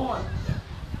 Come on.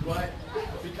 What?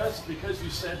 Because you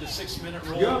said the 6-minute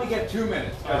rule. You only get 2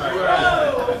 minutes. All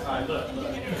right, look.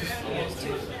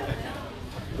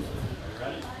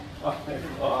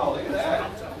 Oh, look at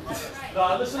that.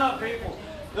 No, listen up, people.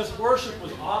 This worship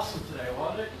was awesome today,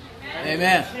 wasn't it? And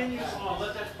Amen. it continues on.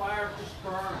 Let that fire just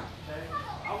burn. Okay?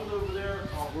 I was over there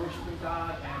worshiping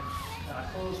God, and I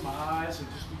closed my eyes and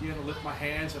just began to lift my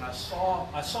hands, and I saw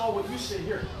what you see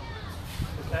here.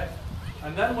 Okay?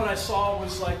 And then what I saw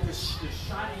was like this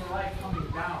shining light coming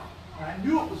down. And I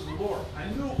knew it was the Lord. I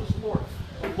knew it was the Lord.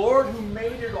 The Lord who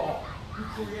made it all.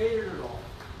 Who created it all.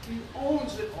 He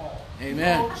owns it all.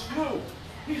 Amen. He owns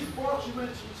you. He's brought you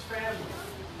into his family.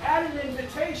 At an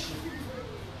invitation.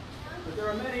 But there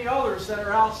are many others that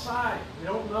are outside. They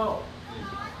don't know.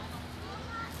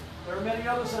 There are many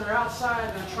others that are outside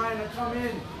and are trying to come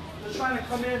in. They're trying to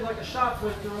come in like a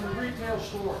shoplifter in a retail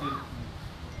store.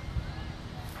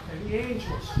 And the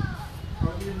angels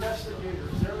are the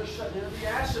investigators. They're the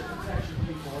asset protection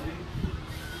people.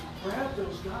 They grab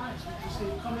those guys because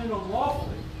they've come in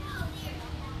unlawfully.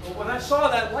 But when I saw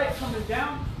that light coming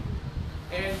down,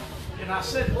 and I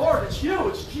said, Lord, it's you,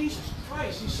 it's Jesus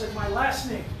Christ. He said, my last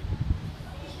name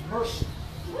is Mercy.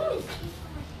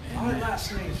 My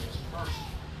last name is Mercy.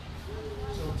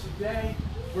 So today,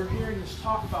 we're hearing this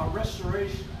talk about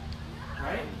restoration,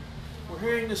 right? We're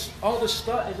hearing all this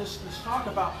stuff, this talk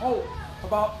about hope,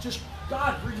 about just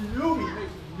God renew me, make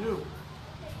me new.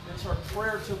 It's our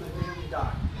prayer till the day we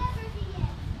die.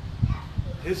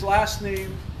 His last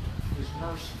name is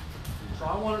mercy. So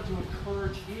I wanted to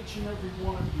encourage each and every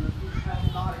one of you, if you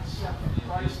have not accepted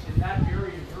Christ in that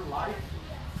area of your life,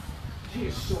 He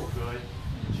is so good.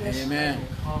 Just Amen.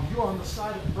 Come. You're on the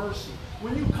side of mercy.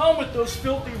 When you come with those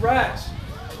filthy rags,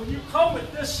 when you come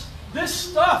with this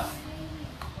stuff,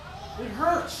 it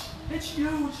hurts. It's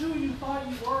you. It's who you thought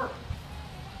you were.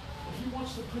 But He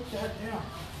wants to put that down.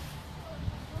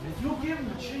 And if you'll give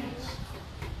Him a chance,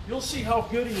 you'll see how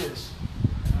good He is.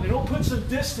 And He'll put some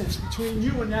distance between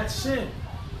you and that sin.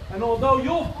 And although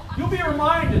you'll be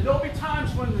reminded, there'll be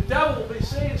times when the devil will be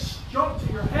saying jump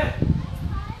to your head.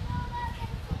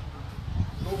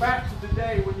 Go back to the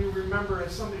day when you remember,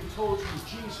 as somebody told you,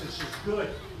 Jesus is good.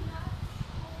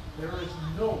 There is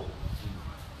no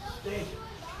staying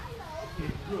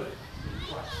in good in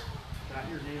Christ. Can I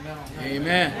hear an amen on that?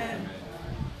 Amen.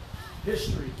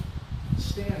 History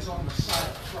stands on the side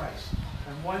of Christ.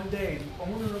 And one day, the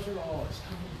owner of it all is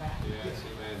coming back. Yes,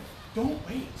 amen. Don't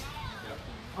wait. Yep.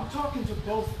 I'm talking to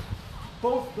both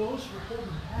those who are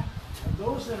holding back and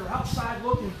those that are outside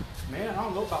looking, man, I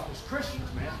don't know about those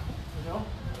Christians, man. You know?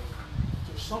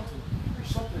 There's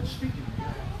something speaking to me.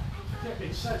 I can't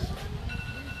make sense.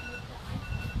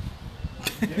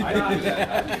 I didn't do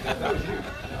that. That was you.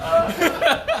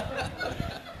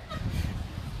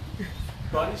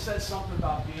 Buddy said something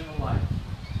about being a light.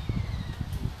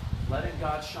 Letting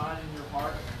God shine in your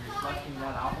heart and reflecting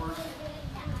that outward.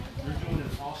 You're doing an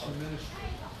awesome ministry.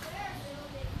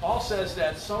 Paul says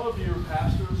that some of you are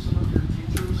pastors, some of you are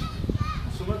teachers,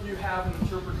 some of you have an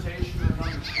interpretation or an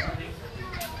understanding.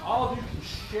 All of you can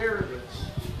share this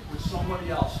with somebody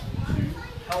else to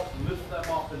help lift them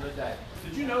up in the day.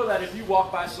 Did you know that if you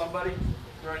walk by somebody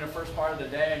during the first part of the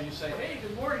day and you say, hey,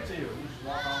 good morning to you, you just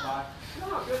walk on by, you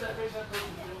know how good that makes that person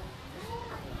feel?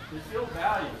 They feel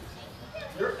valued.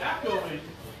 You're echoing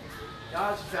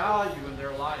God's value in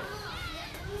their life.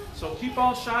 So keep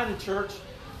on shining, church.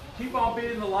 Keep on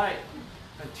being the light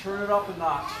and turn it up a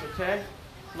notch, okay?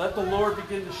 Let the Lord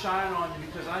begin to shine on you,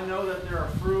 because I know that there are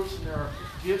fruits and there are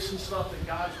gifts and stuff that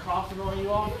God's prompting on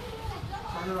you on.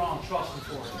 Turn it on. Trust Him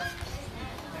for it.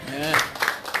 Amen.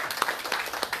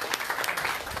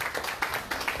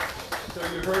 So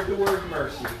you heard the word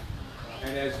mercy,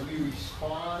 and as we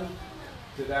respond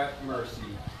to that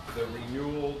mercy, the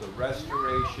renewal, the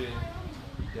restoration,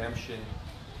 redemption,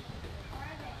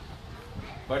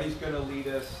 Buddy's going to lead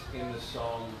us in the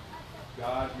song,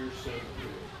 God, You're So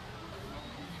Good.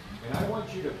 And I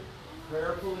want you to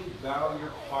prayerfully bow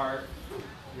your heart,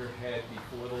 your head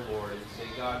before the Lord and say,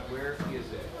 God, where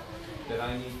is it that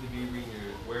I need to be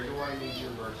renewed? Where do I need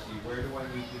your mercy? Where do I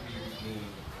need to be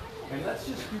redeemed? And let's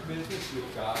just do business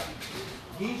with God.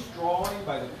 He's drawing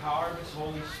by the power of His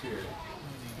Holy Spirit.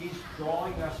 He's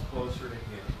drawing us closer to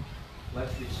Him.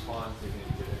 Let's respond to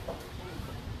Him today.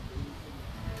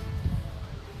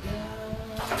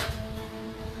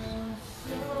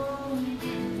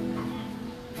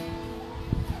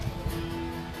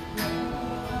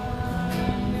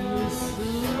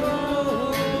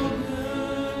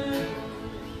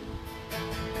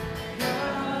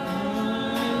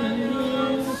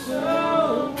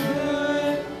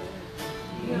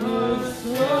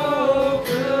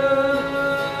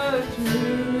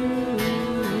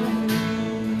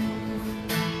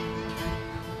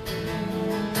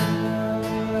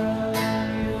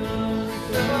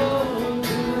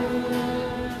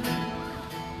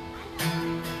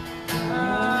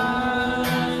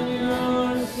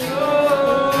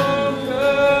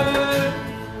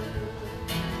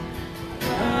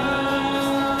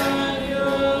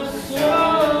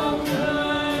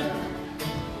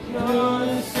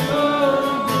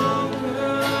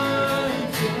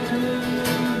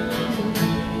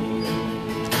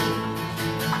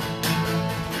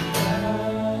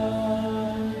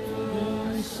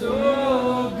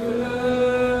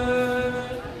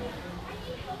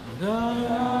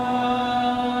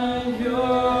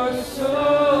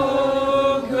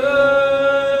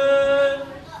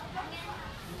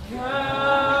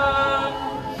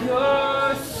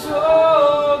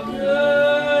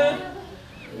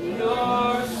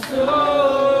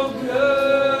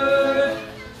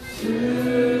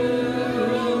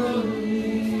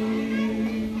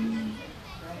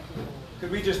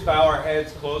 Bow our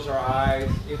heads, close our eyes.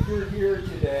 If you're here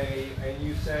today and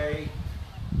you say,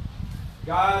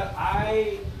 God,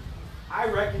 I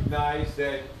recognize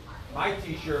that my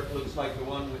t-shirt looks like the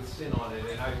one with sin on it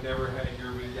and I've never had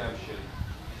your redemption.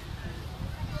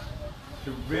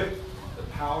 to rip the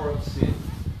power of sin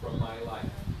from my life,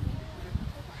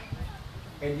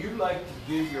 and you'd like to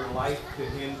give your life to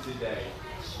Him today,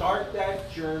 start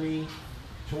that journey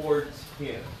towards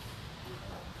Him.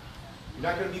 You're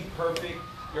not going to be perfect.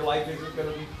 Your life isn't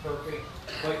going to be perfect,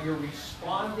 but you're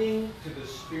responding to the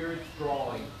Spirit's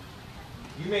drawing.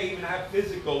 You may even have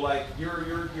physical, like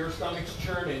your stomach's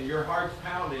churning, your heart's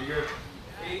pounding.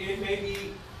 It may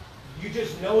be you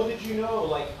just know that you know,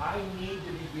 like, I need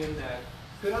to begin that.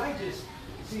 Could I just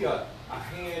see a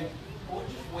hand, or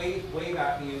just wave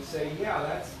at me and say,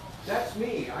 yeah, that's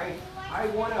me. I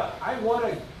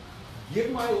wanna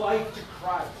give my life to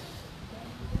Christ.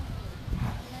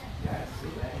 Yes,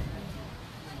 amen.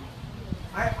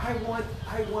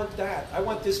 I want that. I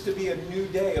want this to be a new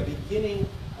day, a beginning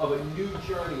of a new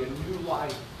journey, a new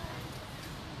life.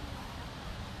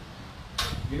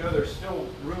 You know, there's still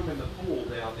room in the pool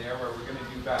down there where we're going to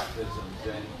do baptisms.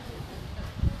 And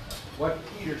what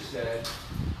Peter said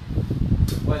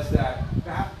was that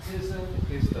baptism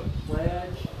is the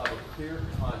pledge of a clear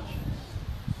conscience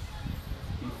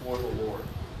before the Lord.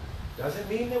 Doesn't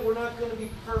mean that we're not going to be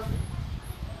perfect.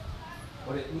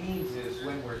 What it means is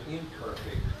when we're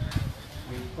imperfect,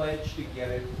 we pledge to get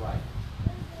it right.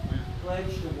 We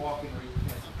pledge to walk in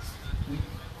repentance. We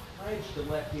pledge to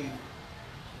let Him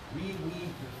reweave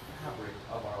the fabric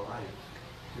of our life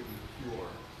to be pure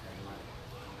and right.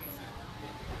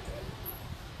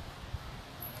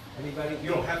 Anybody?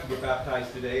 You don't have to get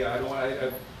baptized today. I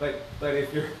don't. But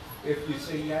if you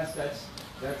say yes, that's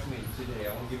me today.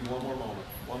 I want to give you one more moment,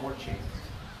 one more chance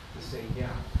to say yeah.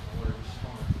 I want to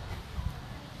respond.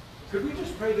 Could we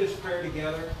just pray this prayer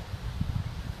together?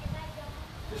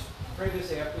 Just pray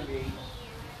this after me.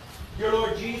 Dear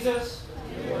Lord Jesus,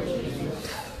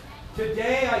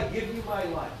 today I give you my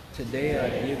life. Today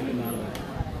I give you my life.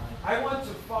 I want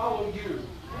to follow you.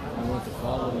 I want to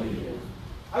follow you.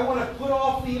 I want to put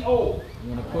off the old. I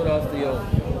want to put off the old.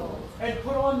 And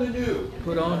put on the new.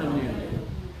 Put on the new.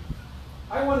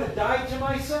 I want to die to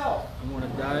myself. I want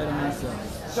to die to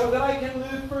myself. So that I can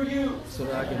live for you. So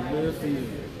that I can live for you.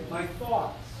 My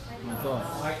thoughts. My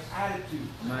thoughts. My attitude.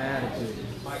 My attitude.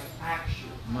 My action.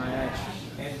 My action.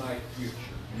 And my future.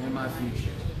 And my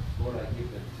future. Lord, I give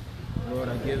them to you. Lord,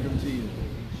 I give them to you.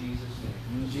 In Jesus'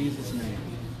 name. In Jesus' name.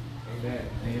 Amen.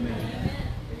 Amen.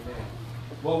 Amen.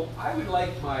 Well, I would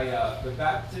like my the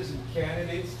baptism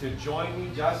candidates to join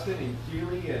me, Justin and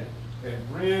Keely and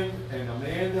Bryn and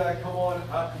Amanda. Come on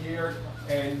up here.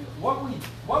 And what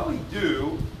we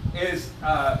do is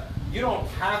you don't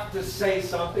have to say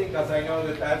something, because I know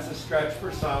that that's a stretch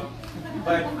for some.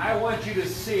 But I want you to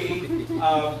see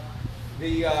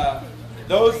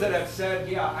those that have said,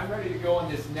 yeah, I'm ready to go on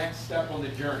this next step on the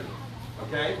journey.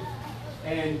 Okay?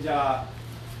 And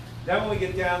then when we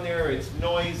get down there, it's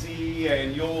noisy,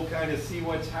 and you'll kind of see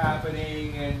what's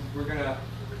happening, and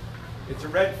it's a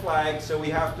red flag, so we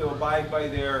have to abide by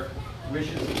their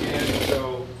wishes again.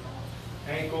 So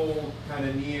ankle, kind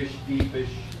of knee-ish, deepish,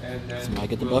 and then Somebody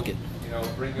get the bucket. You know,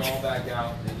 bring it all back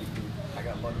out, and then you can. I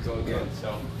got one to go again.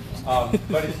 So,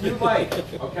 but it's new life,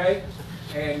 okay?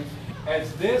 And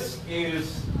as this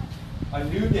is a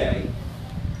new day,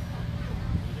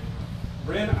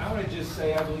 Bryn, I want to just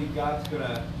say I believe God's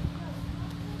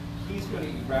He's going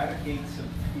to eradicate some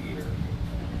fear.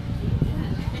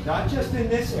 Not just in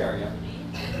this area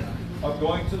of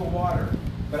going to the water,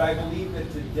 but I believe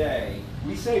that today,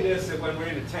 we say this that when we're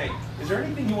in a tank, is there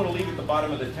anything you want to leave at the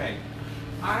bottom of the tank?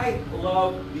 I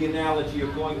love the analogy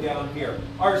of going down here.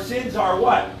 Our sins are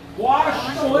what?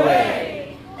 Washed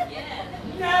away.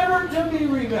 Never to be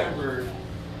remembered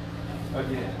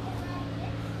again.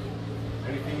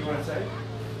 Anything you want to say?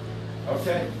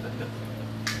 Okay.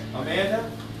 Amanda,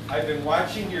 I've been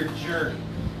watching your journey,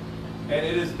 and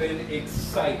it has been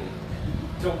exciting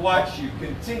to watch you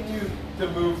continue to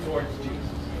move towards Jesus.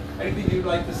 Anything you'd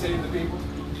like to say to the people?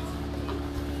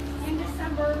 In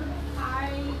December,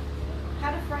 I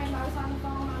had a friend, I was on the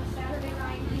phone on a Saturday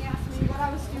night, and he asked me what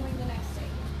I was doing the next day.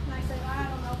 And I said, I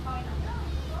don't know, probably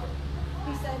not.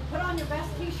 He said, put on your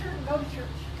best t-shirt and go to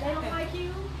church. They don't like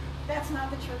you, that's not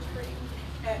the church for you.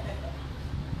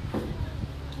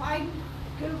 I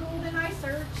Googled and I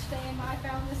searched, and I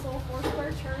found this little Foursquare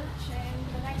church, and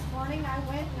the next morning I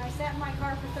went and I sat in my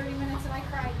car for 30 minutes and I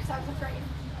cried because I was afraid.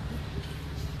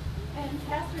 And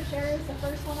Pastor Sherry was the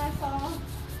first one I saw,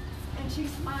 and she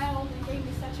smiled and gave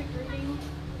me such a greeting.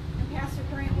 And Pastor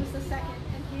Grant was the second,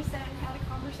 and he sat and had a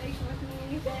conversation with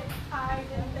me that I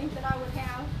didn't think that I would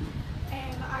have.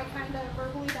 And I kind of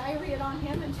verbally diarrheaed on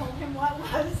him and told him what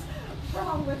was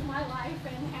wrong with my life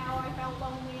and how I felt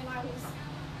lonely and I was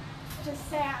just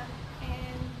sad.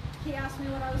 And he asked me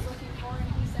what I was looking for,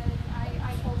 and he said, I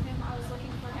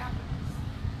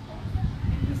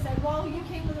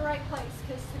right place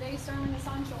because today's sermon is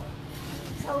on joy.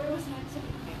 So it was meant to be.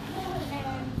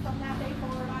 And from that day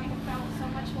forward, I have felt so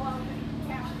much love and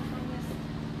passion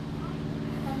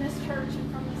from this church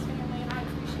and from this family, and I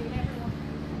appreciate everyone.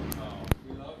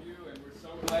 We love you, and we're so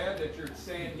glad that you're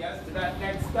saying yes to that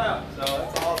next step. So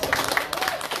that's awesome.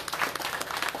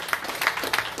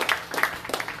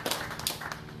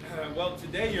 Well,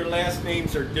 today your last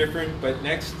names are different, but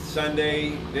next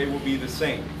Sunday they will be the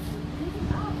same.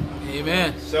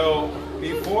 Amen. So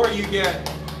before you get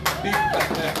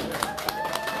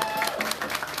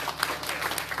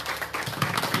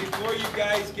before you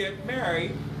guys get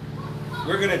married,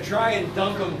 we're gonna try and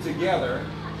dunk them together,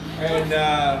 and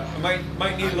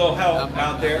might need a little help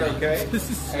out there, okay?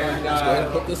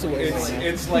 And put this away.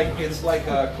 it's like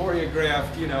a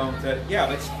choreographed, you know. Yeah,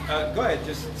 let's go ahead.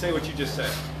 Just say what you just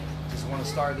said. Just want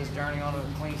to start this journey on a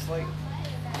clean slate.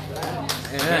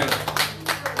 Amen.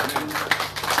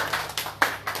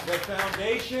 The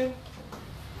foundation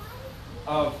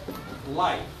of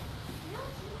life,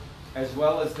 as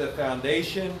well as the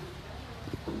foundation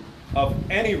of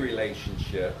any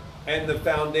relationship, and the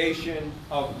foundation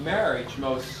of marriage,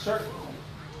 most certainly,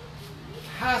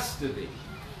 has to be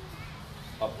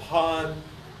upon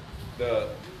the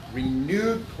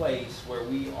renewed place where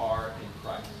we are in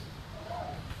Christ.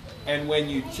 And when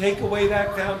you take away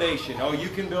that foundation, oh, you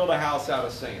can build a house out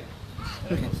of sand.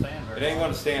 It ain't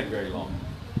going to stand very long.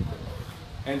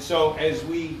 And so as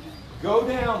we go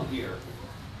down here,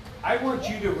 I want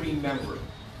you to remember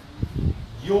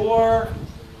your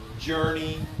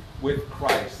journey with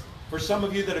Christ. For some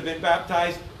of you that have been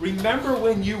baptized, remember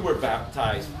when you were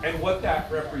baptized and what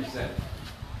that represented.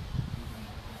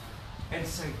 And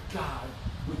say, God,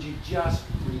 would you just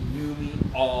renew me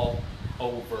all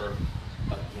over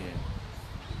again?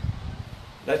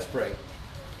 Let's pray.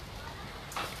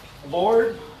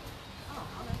 Lord,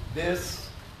 this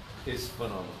is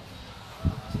phenomenal.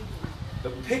 The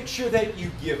picture that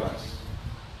you give us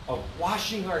of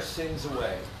washing our sins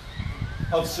away,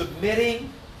 of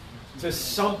submitting to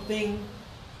something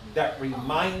that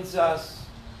reminds us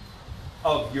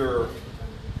of your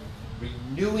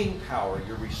renewing power,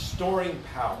 your restoring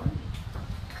power.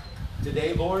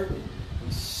 Today, Lord,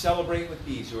 we celebrate with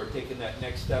these who are taking that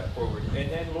next step forward.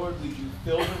 And then, Lord, would you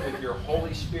fill them with your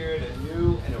Holy Spirit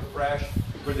anew and afresh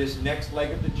for this next leg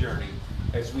of the journey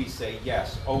as we say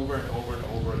yes over and over and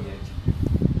over again to you.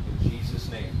 In Jesus'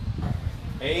 name.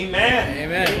 Amen.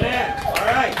 Amen. Amen. All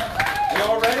right. You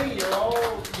all ready?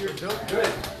 You're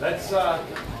good. Let's roll.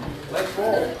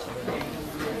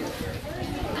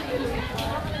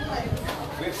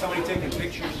 We have somebody taking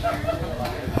pictures.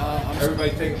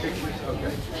 Everybody taking pictures?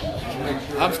 Okay. Make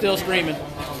sure I'm still streaming.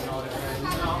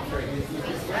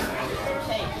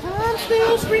 I'm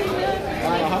still screaming.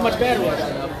 How much battery I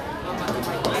got left?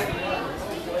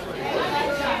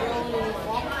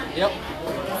 Yep.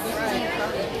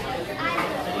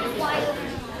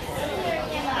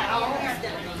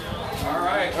 All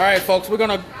All right, folks, we're going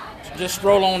to just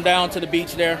stroll on down to the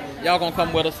beach there. Y'all going to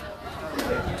come with us.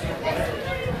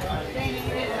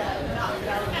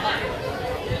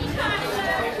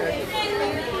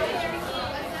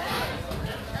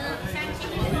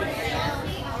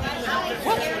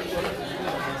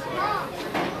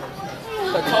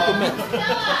 Like couple minutes.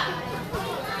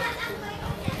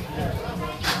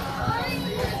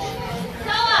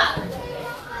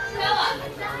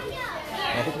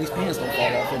 I hope these pants don't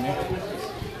fall off in there.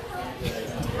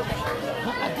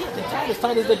 I did. They're tied as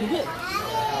tight as they can get.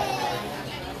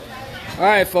 All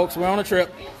right, folks, we're on a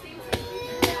trip.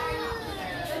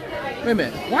 Wait a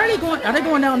minute. Why are they going? Are they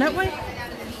going down that way?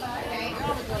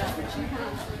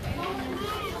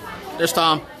 There's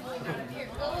Tom.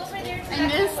 I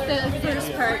missed the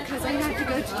first part because I had to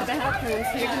go to the bathroom,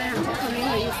 so you're going to have to tell me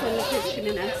how you send the picture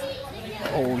in us.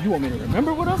 Oh, you want me to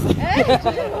remember what I said?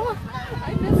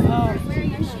 I missed the first where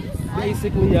your shoes.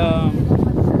 Basically,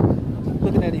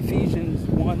 looking at Ephesians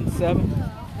 1:7,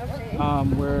 Okay.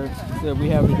 where it said we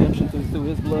have redemption through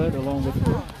His blood, along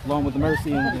with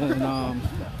mercy and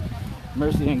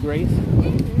mercy and grace.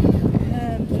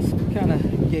 And just kind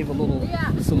of gave a little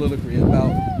soliloquy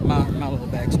about my little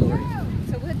backstory.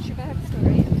 So what's your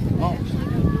backstory? Oh.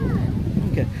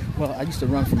 Okay. Well, I used to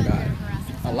run from God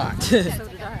a lot. So did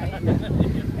I.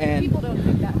 And People don't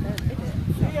think that, but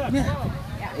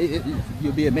it is. So,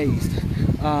 you'll be amazed.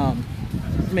 I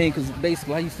mean, because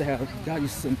basically God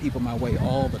used to send people my way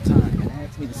all the time and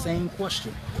ask me the same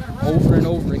question over and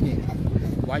over again.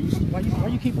 Why you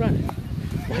keep running?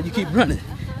 Why you keep running?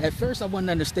 At first I wasn't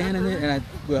understanding it, and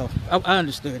I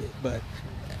understood it, but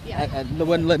I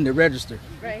wasn't letting it register.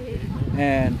 right.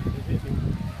 And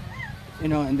You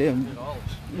know, and then,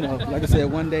 you know, like I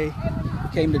said, one day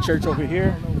came to church over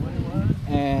here,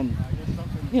 and,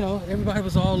 you know, everybody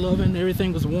was all loving,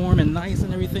 everything was warm and nice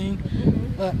and everything,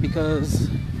 but because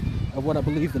of what I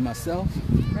believed in myself,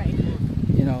 Right.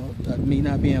 you know, me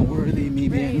not being worthy, me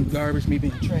being Right. garbage, me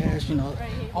being trash, you know,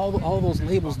 all those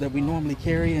labels that we normally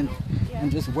carry and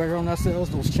just wear on ourselves,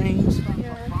 those chains,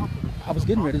 Yeah. I was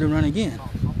getting ready to run again.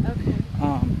 Okay.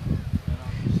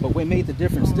 But what made the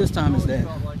difference this time is that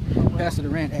Pastor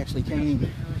Durant actually came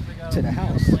to the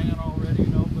house.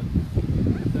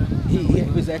 He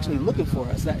was actually looking for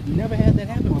us. I never had that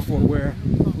happen before, where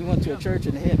we went to a church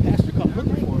and the head pastor come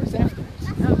looking for us afterwards.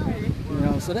 Okay. You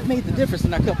know, so that made the difference,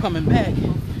 and I kept coming back.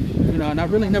 You know, and I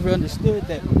really never understood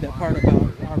that part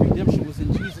about our redemption was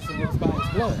in Jesus and it was by His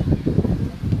blood.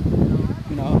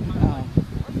 You know,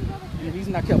 and the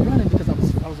reason I kept running because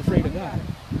I was afraid of God.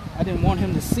 I didn't want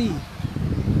Him to see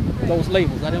those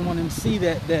labels. I didn't want Him to see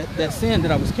that sin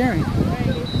that I was carrying.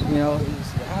 You know,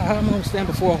 how am I going to stand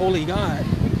before a holy God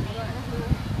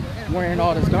wearing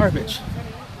all this garbage?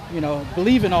 You know,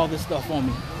 believing all this stuff on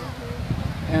me.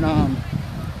 And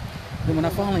then when I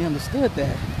finally understood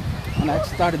that, and I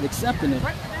started accepting it,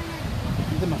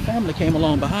 then my family came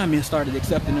along behind me and started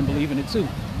accepting and believing it too.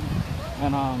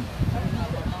 And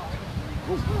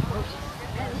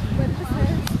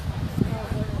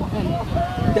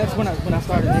that's when I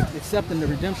started accepting the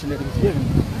redemption that He was giving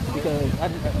me, because I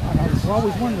was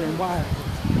always wondering why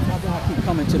God keep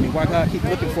coming to me, why God keep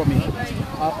looking for me.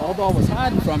 Although I was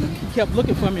hiding from Him, He kept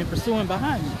looking for me and pursuing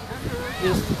behind me.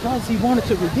 It's because He wanted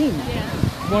to redeem me.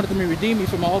 He wanted to redeem me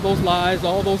from all those lies,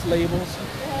 all those labels.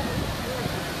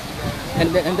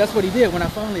 And that's what He did. When I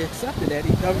finally accepted that,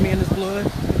 He covered me in His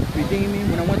blood, redeemed me.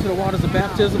 When I went to the waters of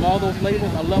baptism, all those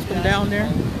labels, I left them down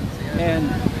there. And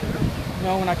you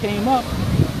know, when I came up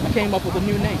with a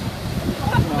new name.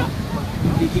 You know,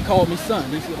 he called me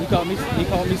son. He called me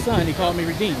son. He called me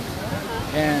redeemed.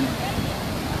 And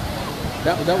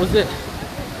that was it.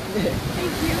 Yeah.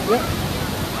 Thank you. Yep.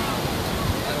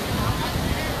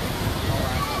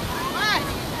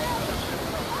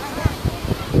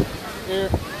 Here.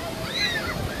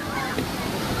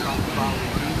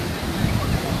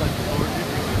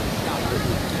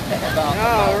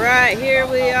 All right, here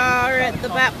we are at the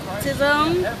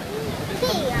baptism.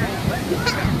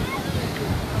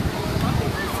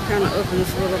 Kind of opens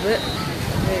a little bit.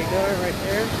 There you go, right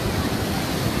there.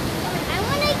 I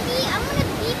wanna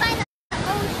be by the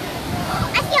ocean.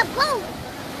 I see a boat.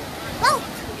 Boat.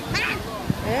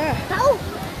 Yeah. Boat.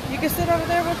 You can sit over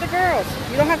there with the girls.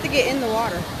 You don't have to get in the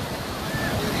water.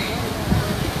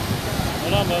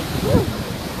 Hold on, bud.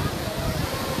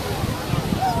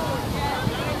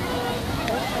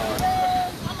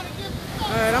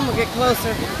 All right, I'm gonna get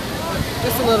closer,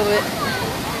 just a little bit.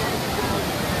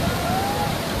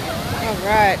 All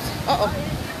right. Uh-oh.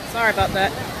 Sorry about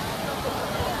that.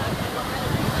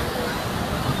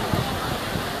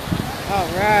 All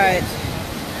right.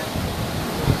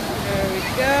 There we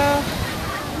go.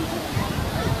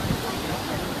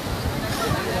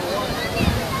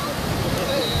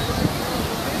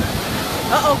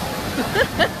 Uh-oh.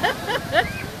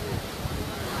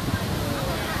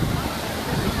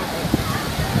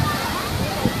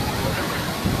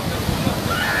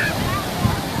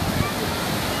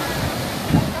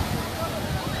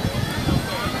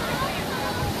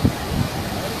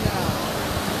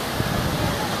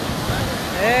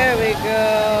 There we go.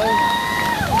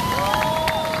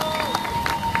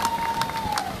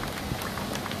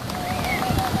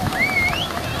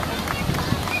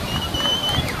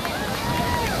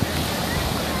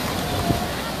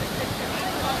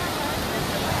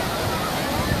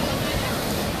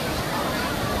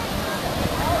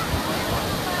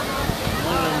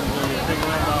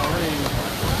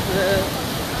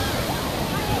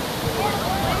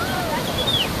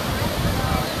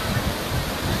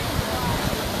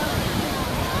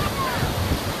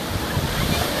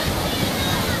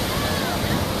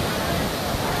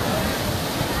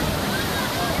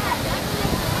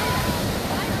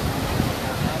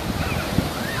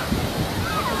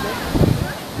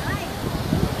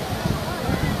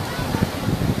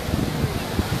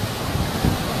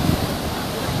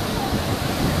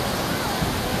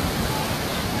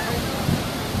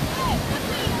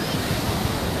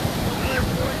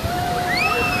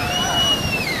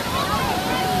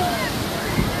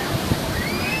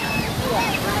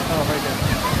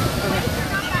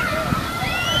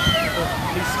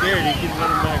 He's scared. He keeps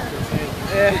running back to his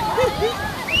hand.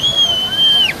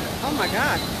 Oh my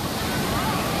God.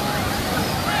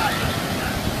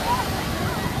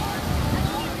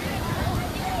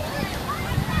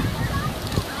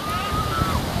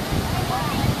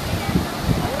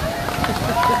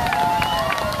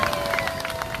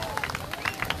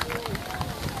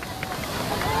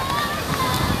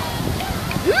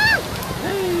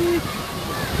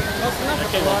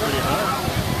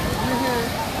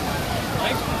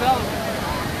 tell him.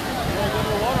 You want to go to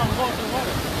the water? I'm going to the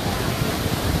water.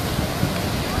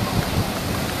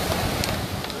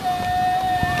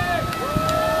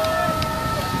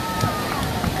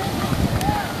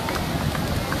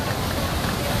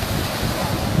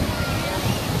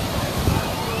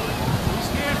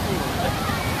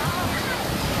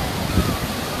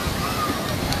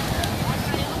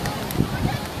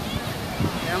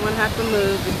 I'm gonna have to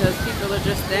move because people are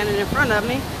just standing in front of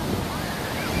me.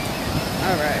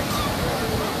 All right.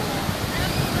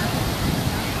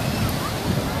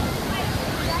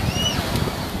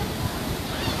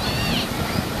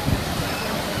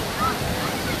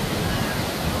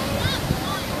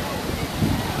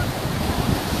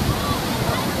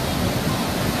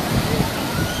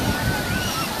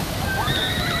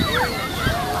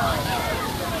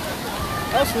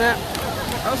 Oh snap.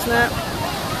 Oh snap.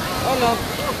 Oh no.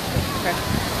 Okay,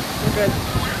 we're good.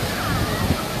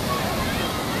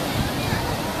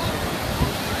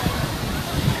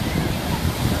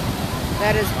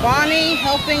 That is Bonnie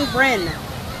helping Bryn.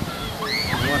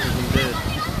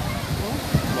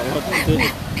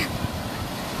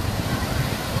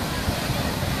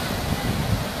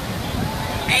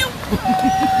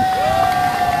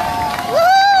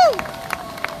 Woo!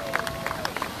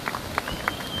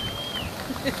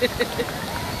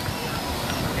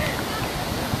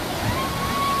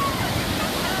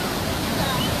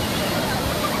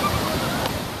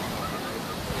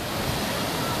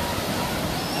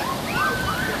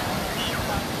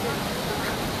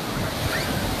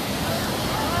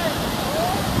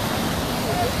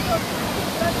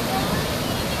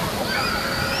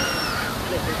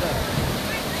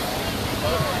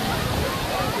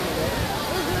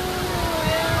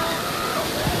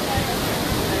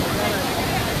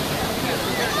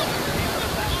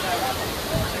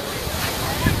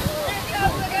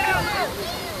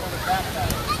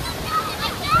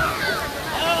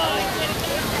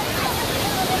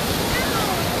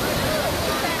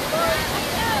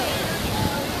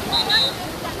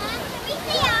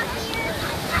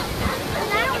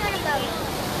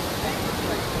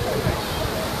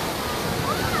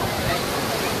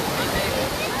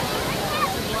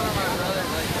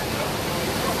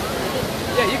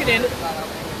 Yeah, you can end it.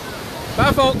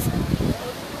 Bye, folks.